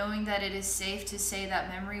 but knowing that it is safe to say that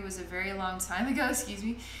memory was a very long time ago,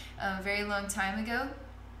 a very long time ago,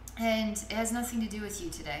 and it has nothing to do with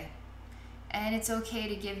you today. And it's okay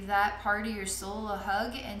to give that part of your soul a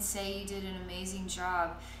hug and say you did an amazing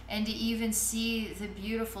job, and to even see the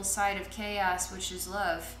beautiful side of chaos, which is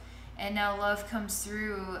love. And now love comes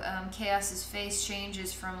through. Chaos's face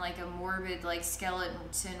changes from like a morbid like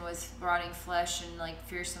skeleton with rotting flesh and like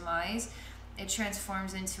fearsome eyes. It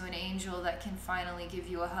transforms into an angel that can finally give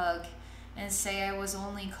you a hug and say, I was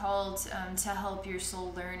only called to help your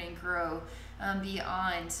soul learn and grow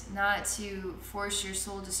beyond, not to force your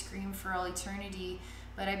soul to scream for all eternity,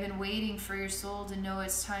 but I've been waiting for your soul to know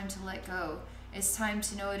it's time to let go. It's time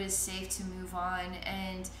to know it is safe to move on,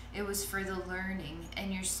 and it was for the learning,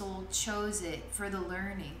 and your soul chose it for the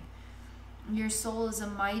learning. Your soul is a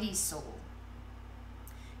mighty soul.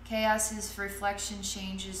 Chaos's reflection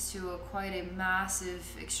changes to quite a massive,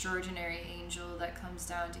 extraordinary angel that comes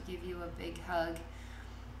down to give you a big hug.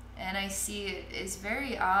 And I see it is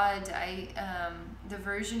very odd. The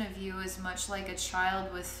version of you is much like a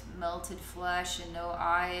child with melted flesh and no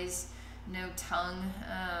eyes, no tongue.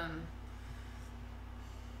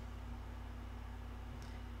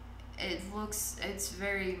 It looks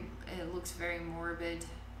very morbid.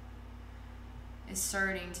 It's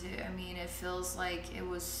starting to, it feels like it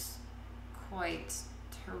was quite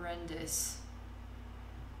horrendous.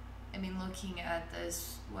 Looking at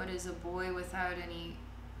this, what is a boy with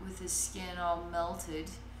his skin all melted?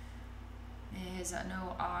 He has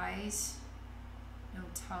no eyes, no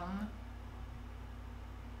tongue.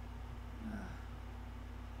 Ugh.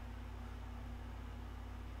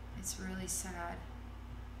 It's really sad.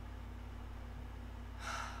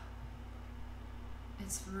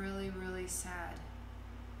 It's really, really sad.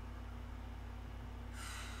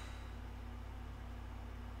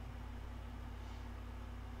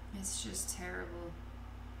 It's just terrible.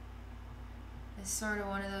 It's sort of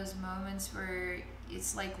one of those moments where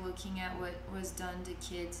it's like looking at what was done to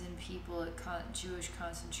kids and people at Jewish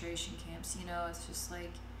concentration camps. It's just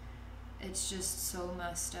like, it's just so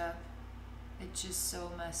messed up. It's just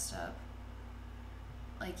so messed up.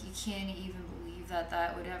 Like, you can't even believe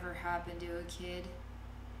that would ever happen to a kid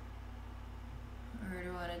or to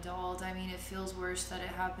an adult. It feels worse that it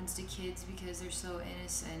happens to kids because they're so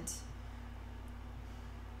innocent.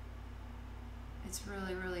 It's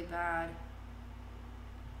really, really bad.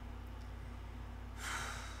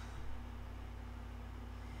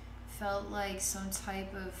 Felt like some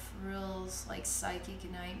type of real like psychic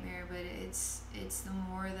nightmare, but it's the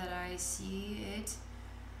more that I see it,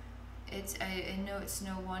 I know it's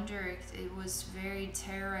no wonder it was very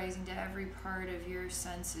terrorizing to every part of your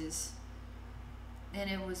senses, and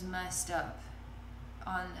it was messed up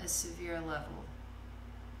on a severe level.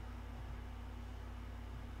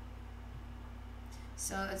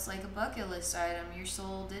 So it's like a bucket list item. Your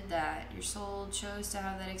soul did that. Your soul chose to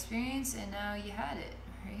have that experience, and now you had it,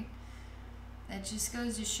 right? That just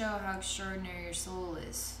goes to show how extraordinary your soul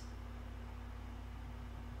is.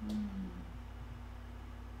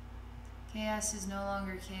 Chaos is no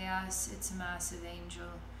longer chaos. It's a massive angel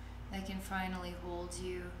that can finally hold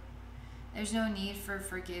you. There's no need for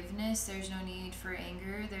forgiveness. There's no need for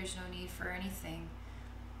anger. There's no need for anything.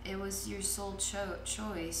 It was your soul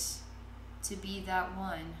choice to be that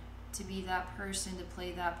one, to be that person, to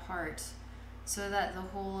play that part, so that the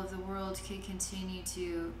whole of the world could continue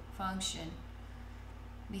to function.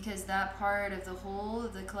 Because that part of the whole,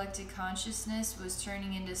 the collective consciousness, was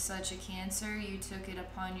turning into such a cancer, you took it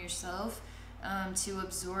upon yourself to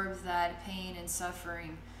absorb that pain and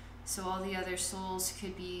suffering, so all the other souls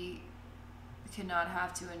could not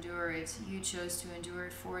have to endure it. You chose to endure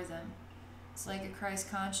it for them. It's like a Christ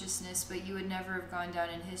consciousness, but you would never have gone down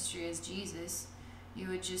in history as Jesus. You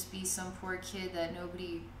would just be some poor kid that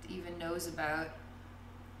nobody even knows about.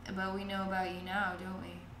 But we know about you now, don't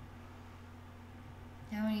we?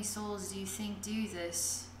 How many souls do you think do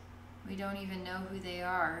this? We don't even know who they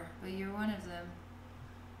are, but you're one of them.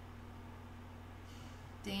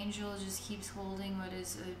 The angel just keeps holding what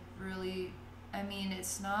is a really,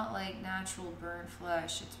 it's not like natural burnt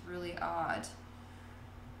flesh. It's really odd.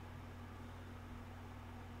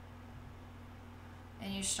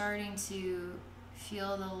 And you're starting to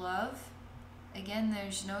feel the love. Again,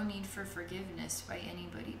 there's no need for forgiveness by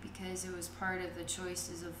anybody, because it was part of the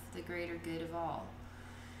choices of the greater good of all.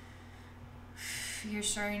 You're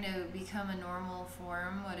starting to become a normal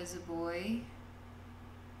form. What is a boy?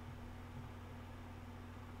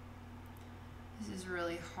 This is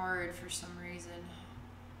really hard for some reason,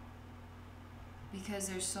 because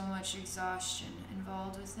there's so much exhaustion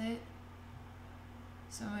involved with it,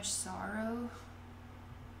 so much sorrow.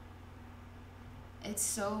 It's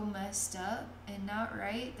so messed up and not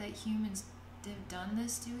right that humans have done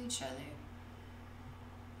this to each other.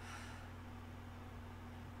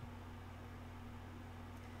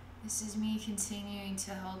 This is me continuing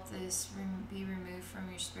to help this be removed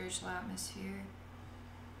from your spiritual atmosphere.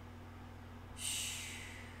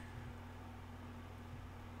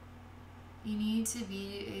 You need to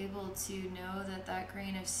be able to know that that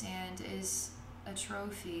grain of sand is a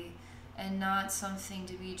trophy and not something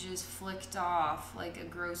to be just flicked off like a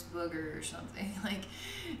gross booger or something. Like,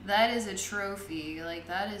 that is a trophy. Like,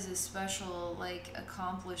 that is a special, like,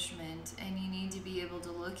 accomplishment, and you need to be able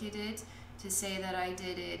to look at it to say that I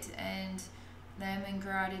did it, and I'm in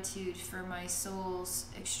gratitude for my soul's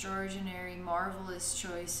extraordinary, marvelous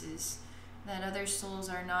choices, that other souls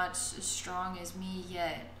are not as strong as me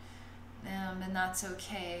yet, and that's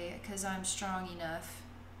okay, because I'm strong enough.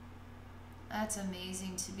 That's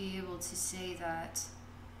amazing to be able to say that,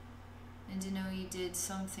 and to know you did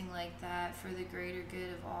something like that for the greater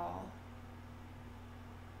good of all.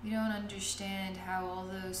 You don't understand how all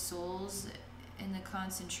those souls in the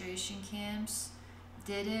concentration camps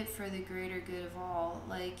did it for the greater good of all.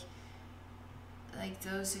 Like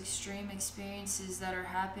those extreme experiences that are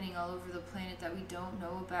happening all over the planet that we don't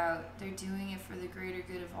know about, they're doing it for the greater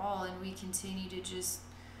good of all, and we continue to just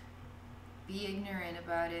be ignorant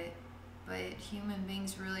about it. But human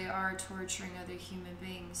beings really are torturing other human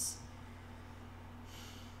beings.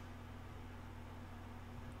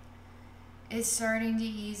 It's starting to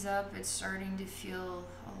ease up. It's starting to feel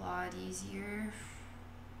a lot easier.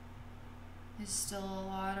 There's still a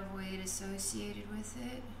lot of weight associated with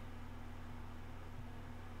it.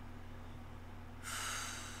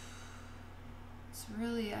 It's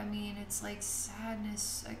really, it's like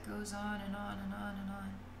sadness that goes on and on and on and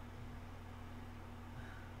on.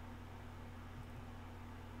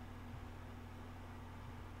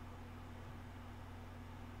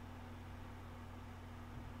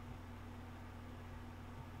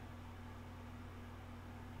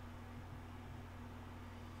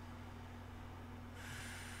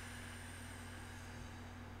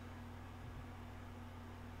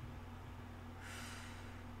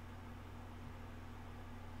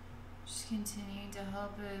 Just continuing to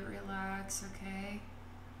help it relax, okay?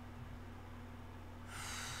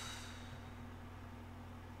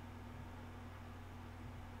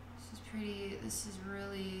 This is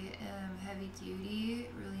really heavy duty,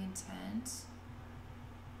 really intense.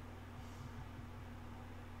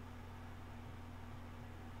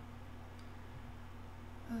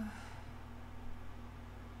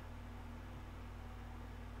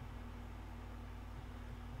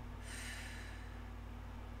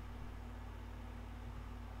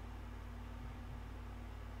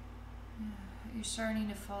 You're starting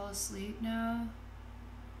to fall asleep now.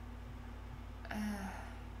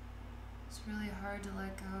 It's really hard to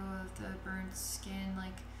let go of the burnt skin.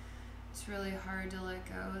 Like, it's really hard to let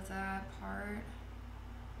go of that part.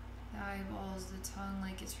 The eyeballs, the tongue,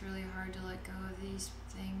 like it's really hard to let go of these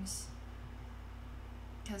things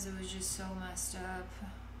because it was just so messed up.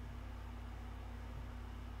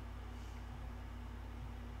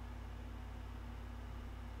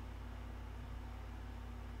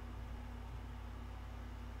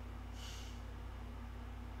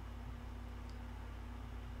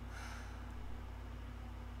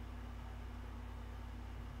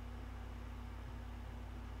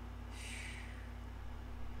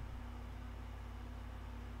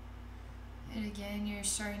 And again, you're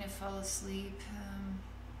starting to fall asleep.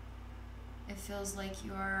 It feels like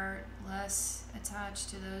you are less attached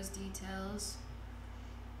to those details.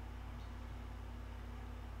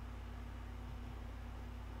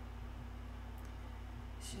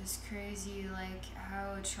 It's just crazy, like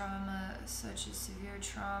how a trauma, such a severe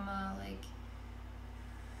trauma, like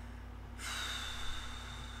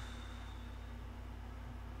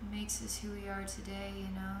makes us who we are today,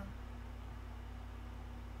 you know?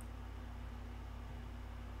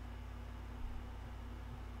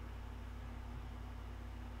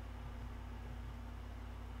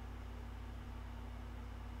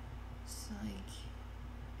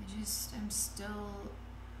 I'm still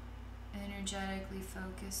energetically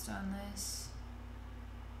focused on this.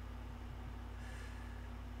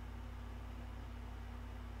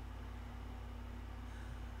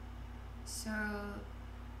 So,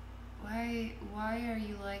 why are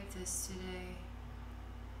you like this today?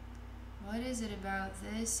 What is it about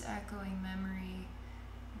this echoing memory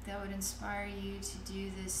that would inspire you to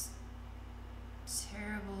do this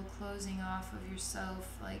terrible closing off of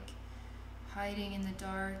yourself, like hiding in the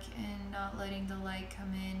dark and not letting the light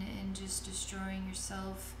come in and just destroying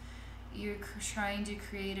yourself? You're trying to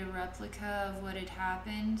create a replica of what had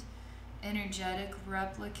happened, energetic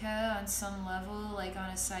replica on some level, like on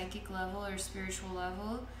a psychic level or spiritual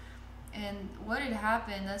level. And what had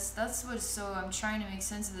happened, that's what's so, I'm trying to make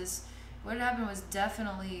sense of this. What had happened was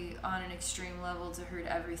definitely on an extreme level to hurt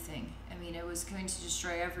everything. I mean, it was going to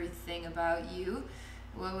destroy everything about you.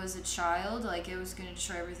 What was a child, like it was going to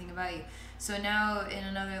destroy everything about you. So now in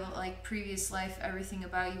another like previous life, everything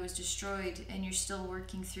about you was destroyed, and you're still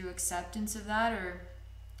working through acceptance of that, or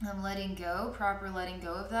letting go, proper letting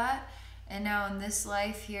go of that. And now in this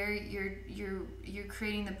life here, you're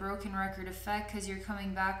creating the broken record effect because you're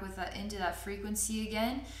coming back with that into that frequency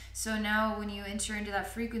again. So now when you enter into that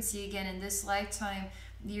frequency again in this lifetime,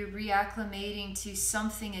 you're reacclimating to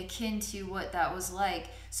something akin to what that was like,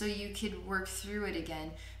 so you could work through it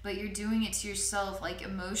again. But you're doing it to yourself, like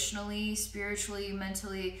emotionally, spiritually,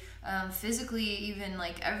 mentally, physically, even.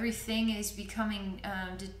 Like everything is becoming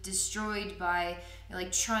destroyed by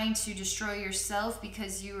like trying to destroy yourself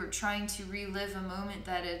because you were trying to relive a moment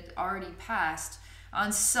that had already passed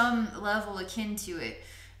on some level akin to it.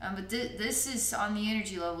 But this is on the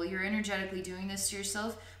energy level. You're energetically doing this to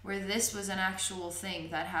yourself, where this was an actual thing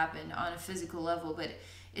that happened on a physical level. But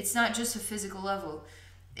it's not just a physical level.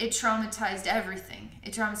 It traumatized everything.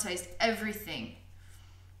 It traumatized everything.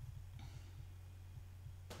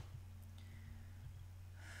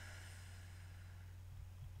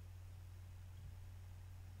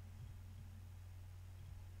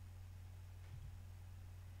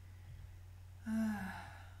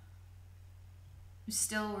 I'm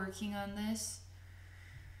still working on this.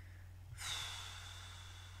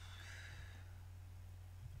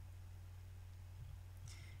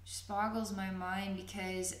 Just boggles my mind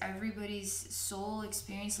because everybody's soul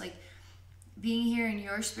experience, like being here in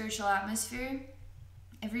your spiritual atmosphere,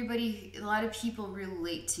 a lot of people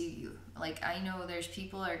relate to you. Like I know there's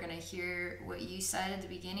people that are going to hear what you said at the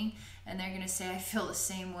beginning and they're going to say, I feel the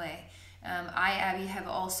same way. I, Abby, have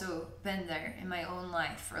also been there in my own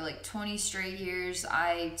life. For like 20 straight years,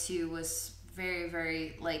 I too was very,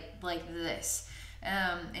 very like this.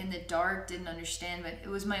 In the dark, didn't understand, but it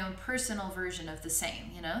was my own personal version of the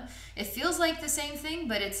same, you know? It feels like the same thing,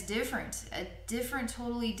 but it's different. A different,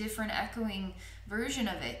 totally different echoing version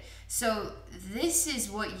of it. So this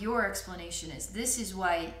is what your explanation is. This is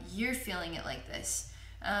why you're feeling it like this.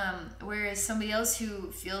 Whereas somebody else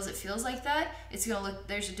who feels like that, it's gonna look,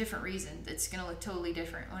 there's a different reason. It's gonna look totally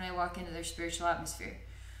different when I walk into their spiritual atmosphere.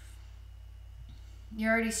 You're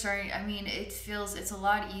already starting, I mean, it's a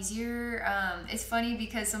lot easier. It's funny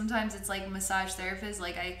because sometimes it's like massage therapists,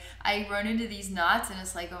 like I run into these knots and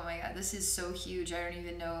it's like, oh my God, this is so huge. I don't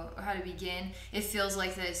even know how to begin. It feels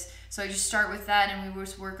like this. So I just start with that and we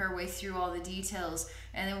just work our way through all the details.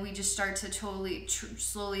 and then we just start to totally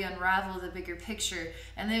slowly unravel the bigger picture,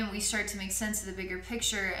 and then we start to make sense of the bigger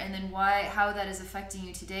picture, and then how that is affecting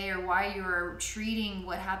you today, or why you are treating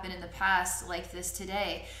what happened in the past like this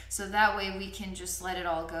today. So that way we can just let it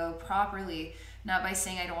all go properly, not by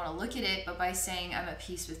saying I don't want to look at it, but by saying I'm at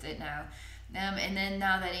peace with it now. And then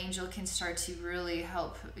now that angel can start to really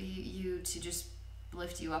help you to just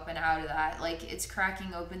lift you up and out of that. Like it's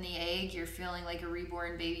cracking open the egg, you're feeling like a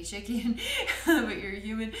reborn baby chicken, but you're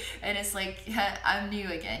human, and it's like, I'm new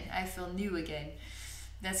again, I feel new again.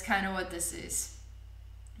 That's kind of what this is.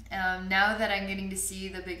 Now that I'm getting to see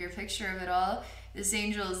the bigger picture of it all, this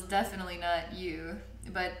angel is definitely not you,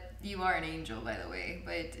 but you are an angel, by the way,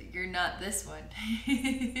 but you're not this one.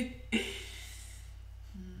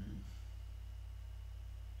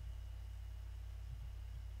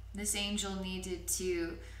 This angel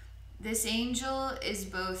is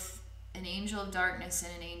both an angel of darkness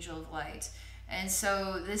and an angel of light. And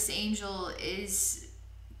so this angel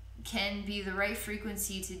can be the right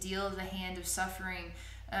frequency to deal the hand of suffering,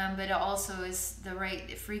 but it also is the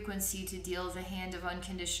right frequency to deal the hand of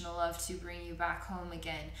unconditional love to bring you back home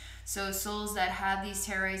again. So souls that have these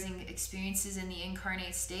terrorizing experiences in the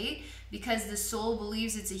incarnate state, because the soul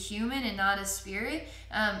believes it's a human and not a spirit,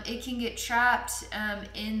 it can get trapped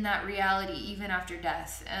in that reality even after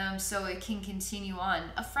death. So it can continue on,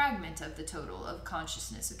 a fragment of the total of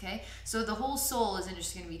consciousness, okay? So the whole soul isn't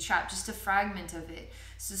just going to be trapped, just a fragment of it.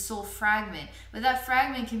 It's a soul fragment. But that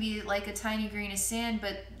fragment can be like a tiny grain of sand,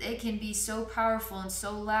 but it can be so powerful and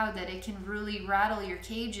so loud that it can really rattle your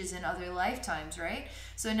cages in other lifetimes, right?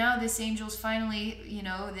 So now this angel's finally,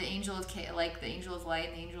 the angel of like the angel of light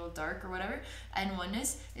and the angel of dark or whatever, and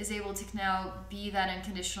oneness, is able to now be that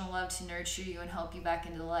unconditional love to nurture you and help you back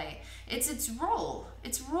into the light. It's its role.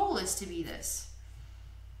 Its role is to be this.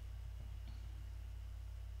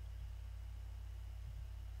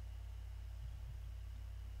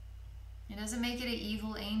 It doesn't make it an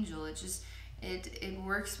evil angel. It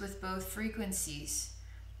works with both frequencies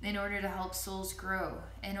in order to help souls grow,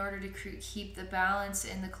 in order to keep the balance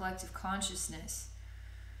in the collective consciousness.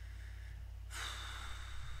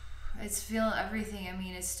 It's feeling everything. I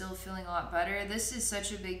mean, it's still feeling a lot better. This is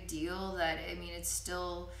such a big deal that, I mean, I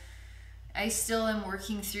still am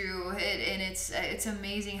working through it, and it's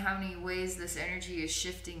amazing how many ways this energy is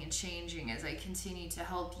shifting and changing as I continue to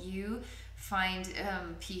help you find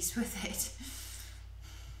peace with it.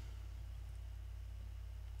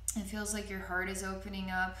 It feels like your heart is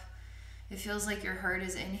opening up. It feels like your heart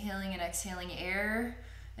is inhaling and exhaling air.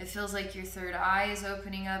 It feels like your third eye is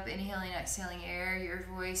opening up, inhaling and exhaling air. Your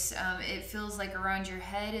voice, it feels like around your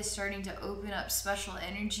head is starting to open up special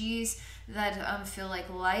energies that feel like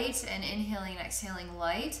light, and inhaling and exhaling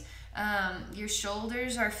light. Your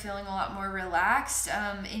shoulders are feeling a lot more relaxed.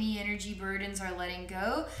 Any energy burdens are letting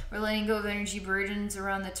go. We're letting go of energy burdens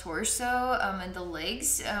around the torso and the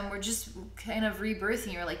legs. We're just kind of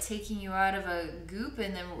rebirthing. We're like taking you out of a goop,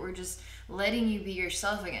 and then we're just letting you be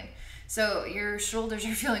yourself again. So your shoulders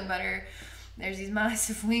are feeling better. There's these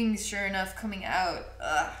massive wings, sure enough, coming out.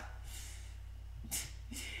 Ugh.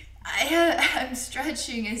 I'm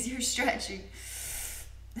stretching as you're stretching.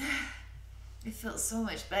 It feels so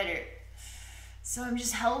much better. So I'm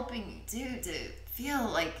just helping you to feel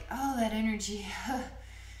like all that energy.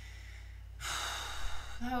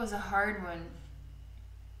 That was a hard one.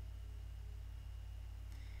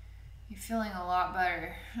 You're feeling a lot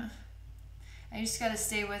better. I just gotta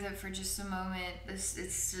stay with it for just a moment. It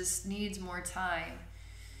just needs more time.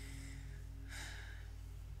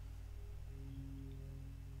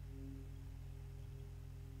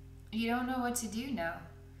 You don't know what to do now.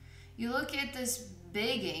 You look at this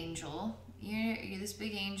big angel. This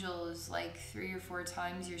big angel is like 3 or 4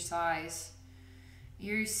 times your size.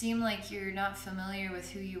 You seem like you're not familiar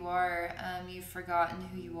with who you are. You've forgotten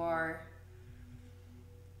who you are.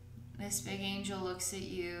 This big angel looks at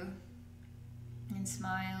you and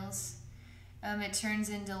smiles. It turns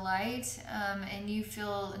into light, and you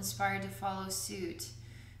feel inspired to follow suit.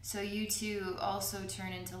 So you too also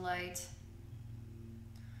turn into light.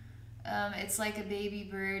 It's like a baby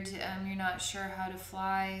bird. You're not sure how to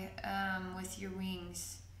fly with your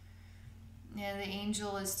wings. Yeah, the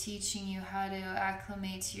angel is teaching you how to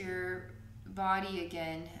acclimate to your body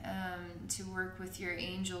again, to work with your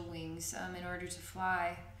angel wings in order to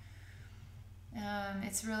fly.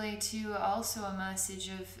 It's really too also a message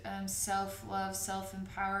of self-love,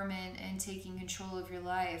 self-empowerment, and taking control of your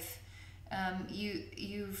life.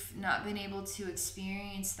 You've not been able to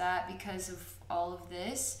experience that because of all of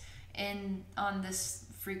this. in on this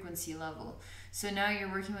frequency level. So now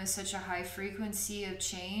you're working with such a high frequency of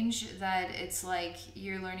change that it's like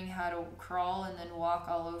you're learning how to crawl and then walk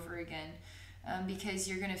all over again, because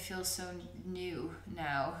you're going to feel so new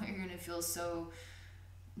now. You're going to feel so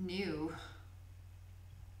new.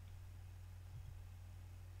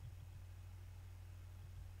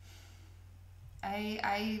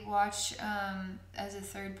 I watch as a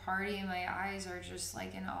third party, and my eyes are just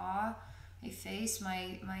like in awe. My face,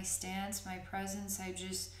 my stance, my presence. I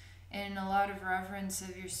just in a lot of reverence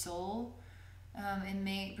of your soul.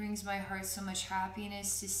 It brings my heart so much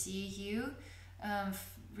happiness to see you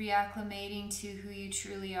reacclimating to who you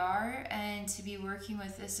truly are, and to be working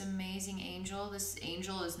with this amazing angel. This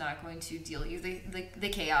angel is not going to deal you the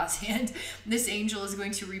chaos hand. This angel is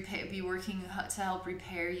going to be working to help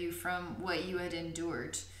repair you from what you had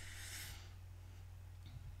endured.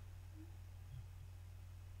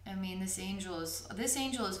 I mean, this angel is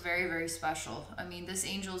very, very special. I mean, this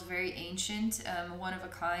angel is very ancient, one of a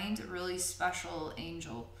kind, really special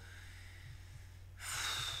angel.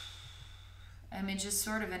 I'm just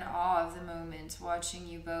sort of in awe of the moment, watching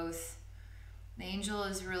you both. The angel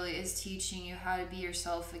is teaching you how to be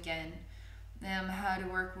yourself again, how to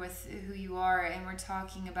work with who you are, and we're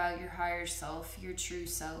talking about your higher self, your true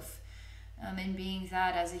self, and being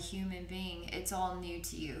that as a human being. It's all new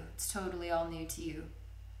to you. It's totally all new to you.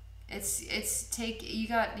 You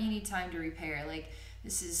need time to repair. Like,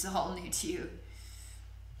 this is all new to you.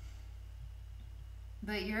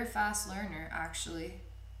 But you're a fast learner, actually.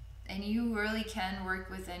 And you really can work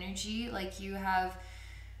with energy. Like,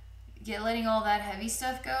 letting all that heavy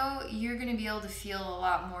stuff go, you're going to be able to feel a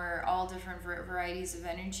lot more, all different varieties of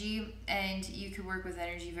energy. And you could work with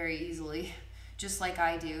energy very easily, just like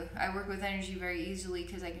I do. I work with energy very easily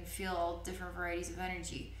because I can feel all different varieties of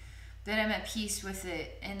energy. Then I'm at peace with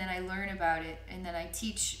it, and then I learn about it, and then I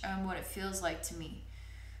teach what it feels like to me.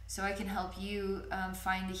 So I can help you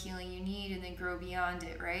find the healing you need and then grow beyond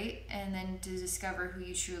it, right? And then to discover who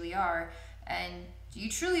you truly are. And you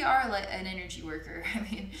truly are an energy worker. I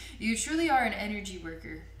mean, you truly are an energy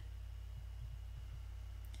worker.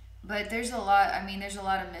 But there's a lot of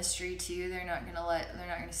mystery too. They're not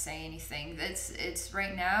gonna say anything. It's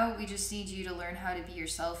right now, we just need you to learn how to be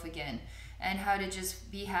yourself again, and how to just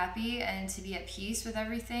be happy and to be at peace with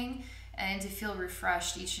everything, and to feel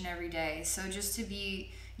refreshed each and every day. So just to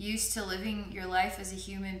be used to living your life as a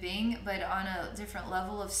human being, but on a different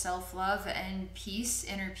level of self-love and peace,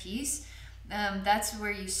 inner peace. That's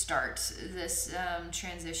where you start this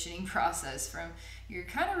transitioning process from, you're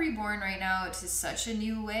kind of reborn right now to such a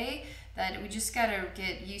new way that we just got to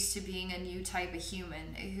get used to being a new type of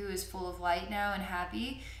human who is full of light now and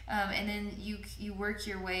happy. And then you work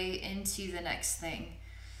your way into the next thing.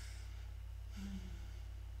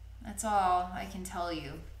 That's all I can tell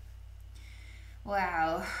you.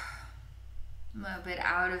 Wow. I'm a bit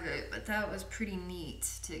out of it, but that was pretty neat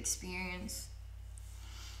to experience.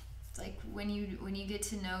 It's like when you get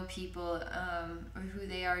to know people, or who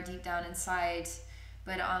they are deep down inside,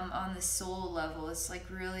 but on the soul level, it's like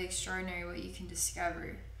really extraordinary what you can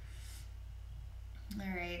discover. All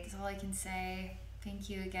right, that's all I can say. Thank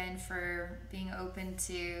you again for being open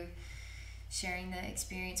to sharing the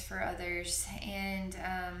experience for others. And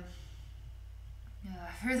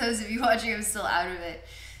for those of you watching, I'm still out of it.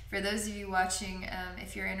 For those of you watching,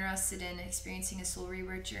 if you're interested in experiencing a soul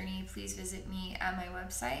rebirth journey, please visit me at my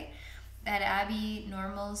website at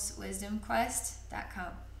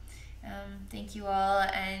abbeynormalswisdomquest.com. Thank you all,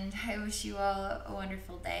 and I wish you all a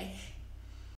wonderful day.